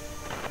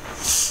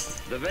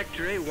 The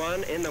victory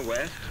won in the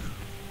West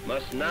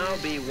must now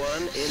be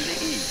won in the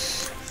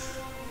East.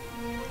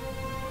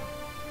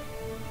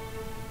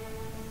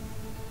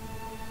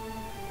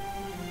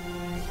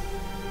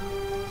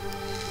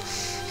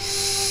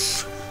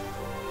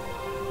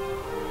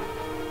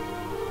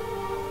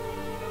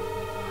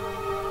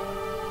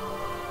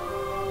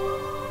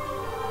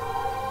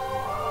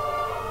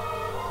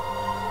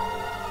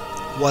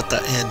 What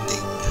a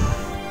ending.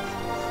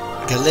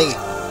 Galing.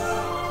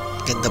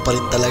 Ganda pa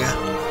rin talaga.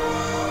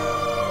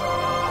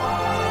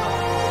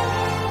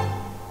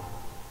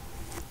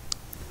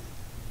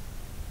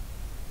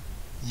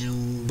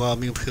 Yung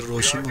bombing of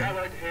Hiroshima.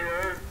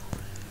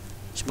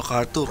 Si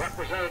MacArthur.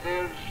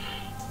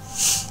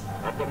 Representatives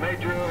of the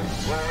major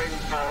warring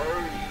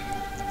powers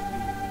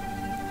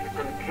to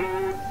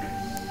conclude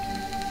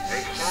a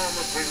solemn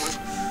agreement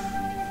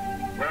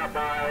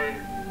whereby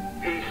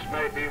peace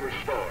may be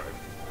restored.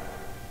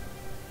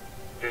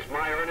 It is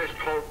my earnest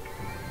hope,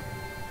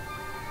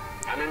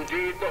 and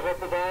indeed the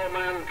hope of all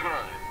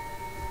mankind,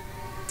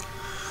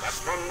 that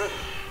from this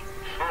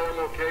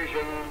solemn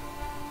occasion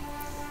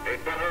a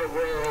better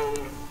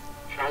world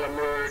shall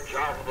emerge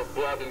out of the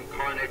blood and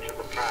carnage of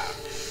the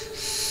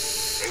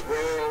past. A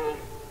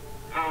world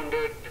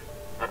founded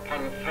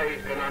upon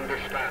faith and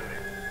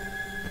understanding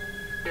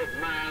of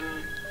man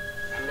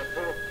and the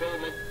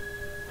fulfillment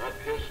of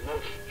his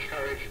most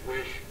cherished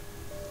wish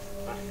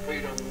of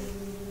freedom,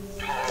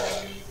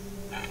 tolerance,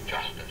 and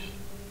justice.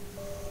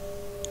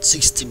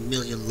 60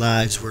 million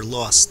lives were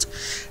lost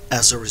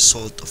as a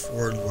result of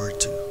World War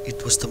II.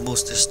 It was the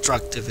most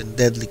destructive and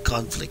deadly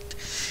conflict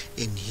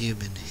in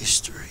human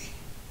history.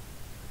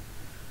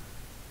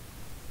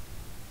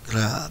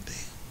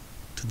 Grabe.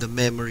 To the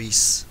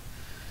memories.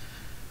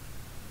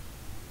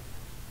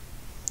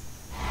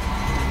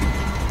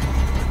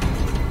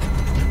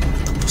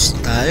 Tapos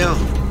na tayo.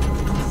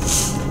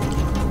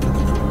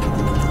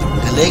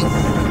 galing.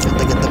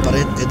 Ganda-ganda pa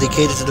rin.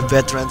 Dedicated to the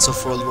veterans of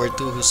World War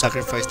II who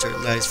sacrificed their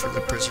lives for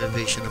the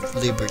preservation of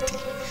liberty.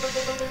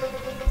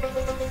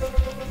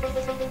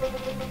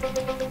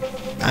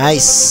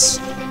 Nice.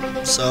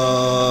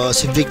 So,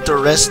 si Victor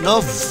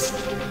Reznov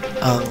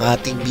ang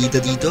ating bida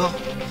dito.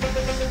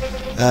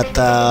 At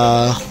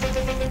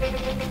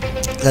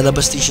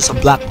lalabas din siya sa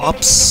Black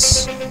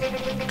Ops.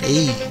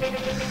 Okay.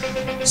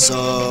 So,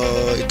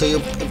 ito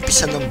yung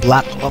umpisa ng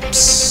Black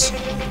Ops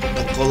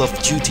ng Call of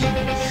Duty.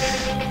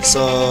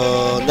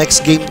 So,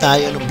 next game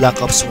tayo ng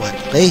Black Ops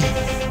 1. Okay?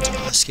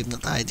 So, skip na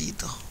tayo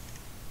dito.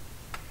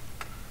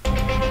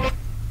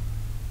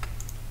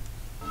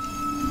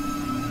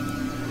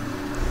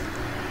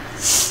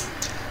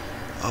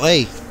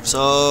 Okay. So,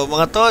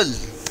 mga tol,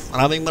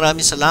 maraming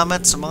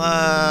salamat sa mga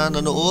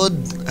nanood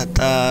at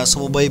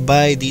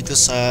sumubaybay dito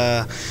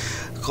sa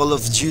Call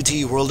of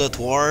Duty World at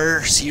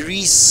War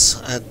series.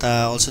 At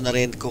also na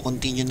rin,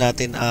 continue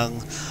natin ang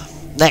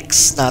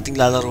next nating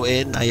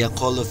lalaruin ay ang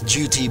Call of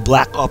Duty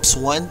Black Ops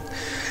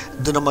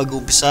 1. Doon na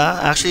mag-umpisa.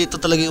 Actually, ito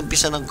talaga yung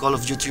umpisa ng Call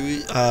of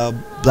Duty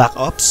Black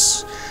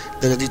Ops.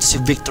 Then dito si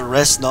Victor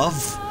Reznov.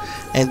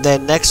 And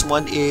then next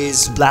one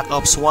is Black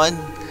Ops 1.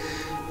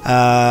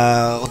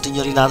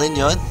 Continue rin natin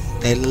yon.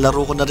 Dahil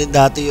laro ko na rin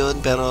dati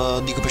yon,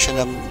 pero hindi ko pa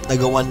siya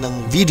nagawan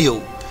ng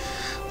video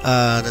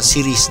na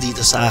series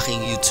dito sa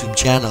aking YouTube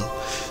channel.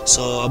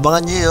 So,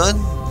 abangan nyo yun.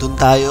 Doon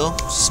tayo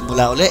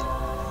simula uli.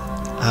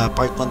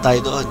 Part 1 tayo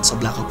doon sa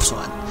Black Ops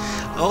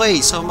 1.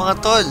 Okay, so mga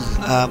tol,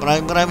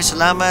 maraming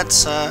salamat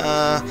sa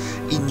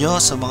inyo,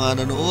 sa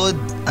mga nanood,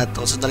 at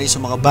also na rin sa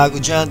mga bago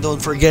dyan. Don't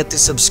forget to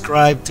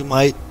subscribe to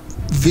my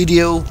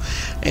video,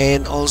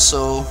 and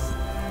also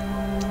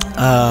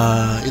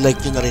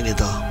i-like nyo na rin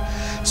ito.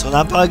 So,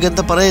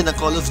 napakaganda pa rin ang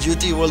Call of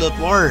Duty World at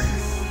War.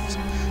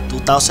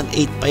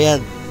 2008 pa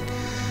yan.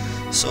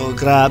 So,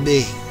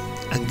 grabe.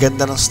 Ang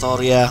ganda ng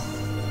storya.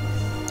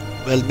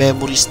 Well,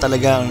 memories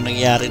talaga ang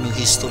nangyari ng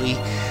history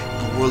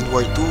ng World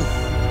War II.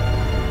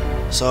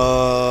 So,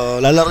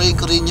 lalaruin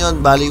ko rin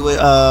yun. Bali,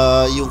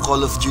 yung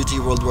Call of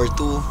Duty World War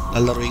II,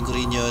 lalaruin ko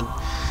rin yun.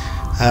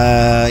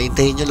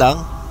 Hintayin nyo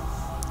lang.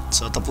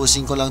 So,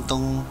 tapusin ko lang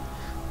tong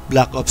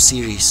Black Ops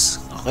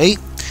series. Okay?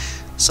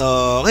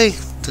 So, okay.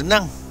 Ito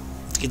lang.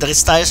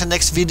 Kita-kits tayo sa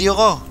next video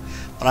ko.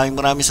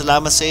 Maraming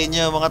salamat sa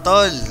inyo, mga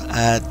tol.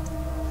 At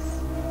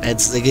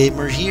Peds the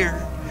Gamer here.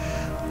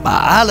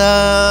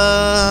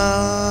 Paalam!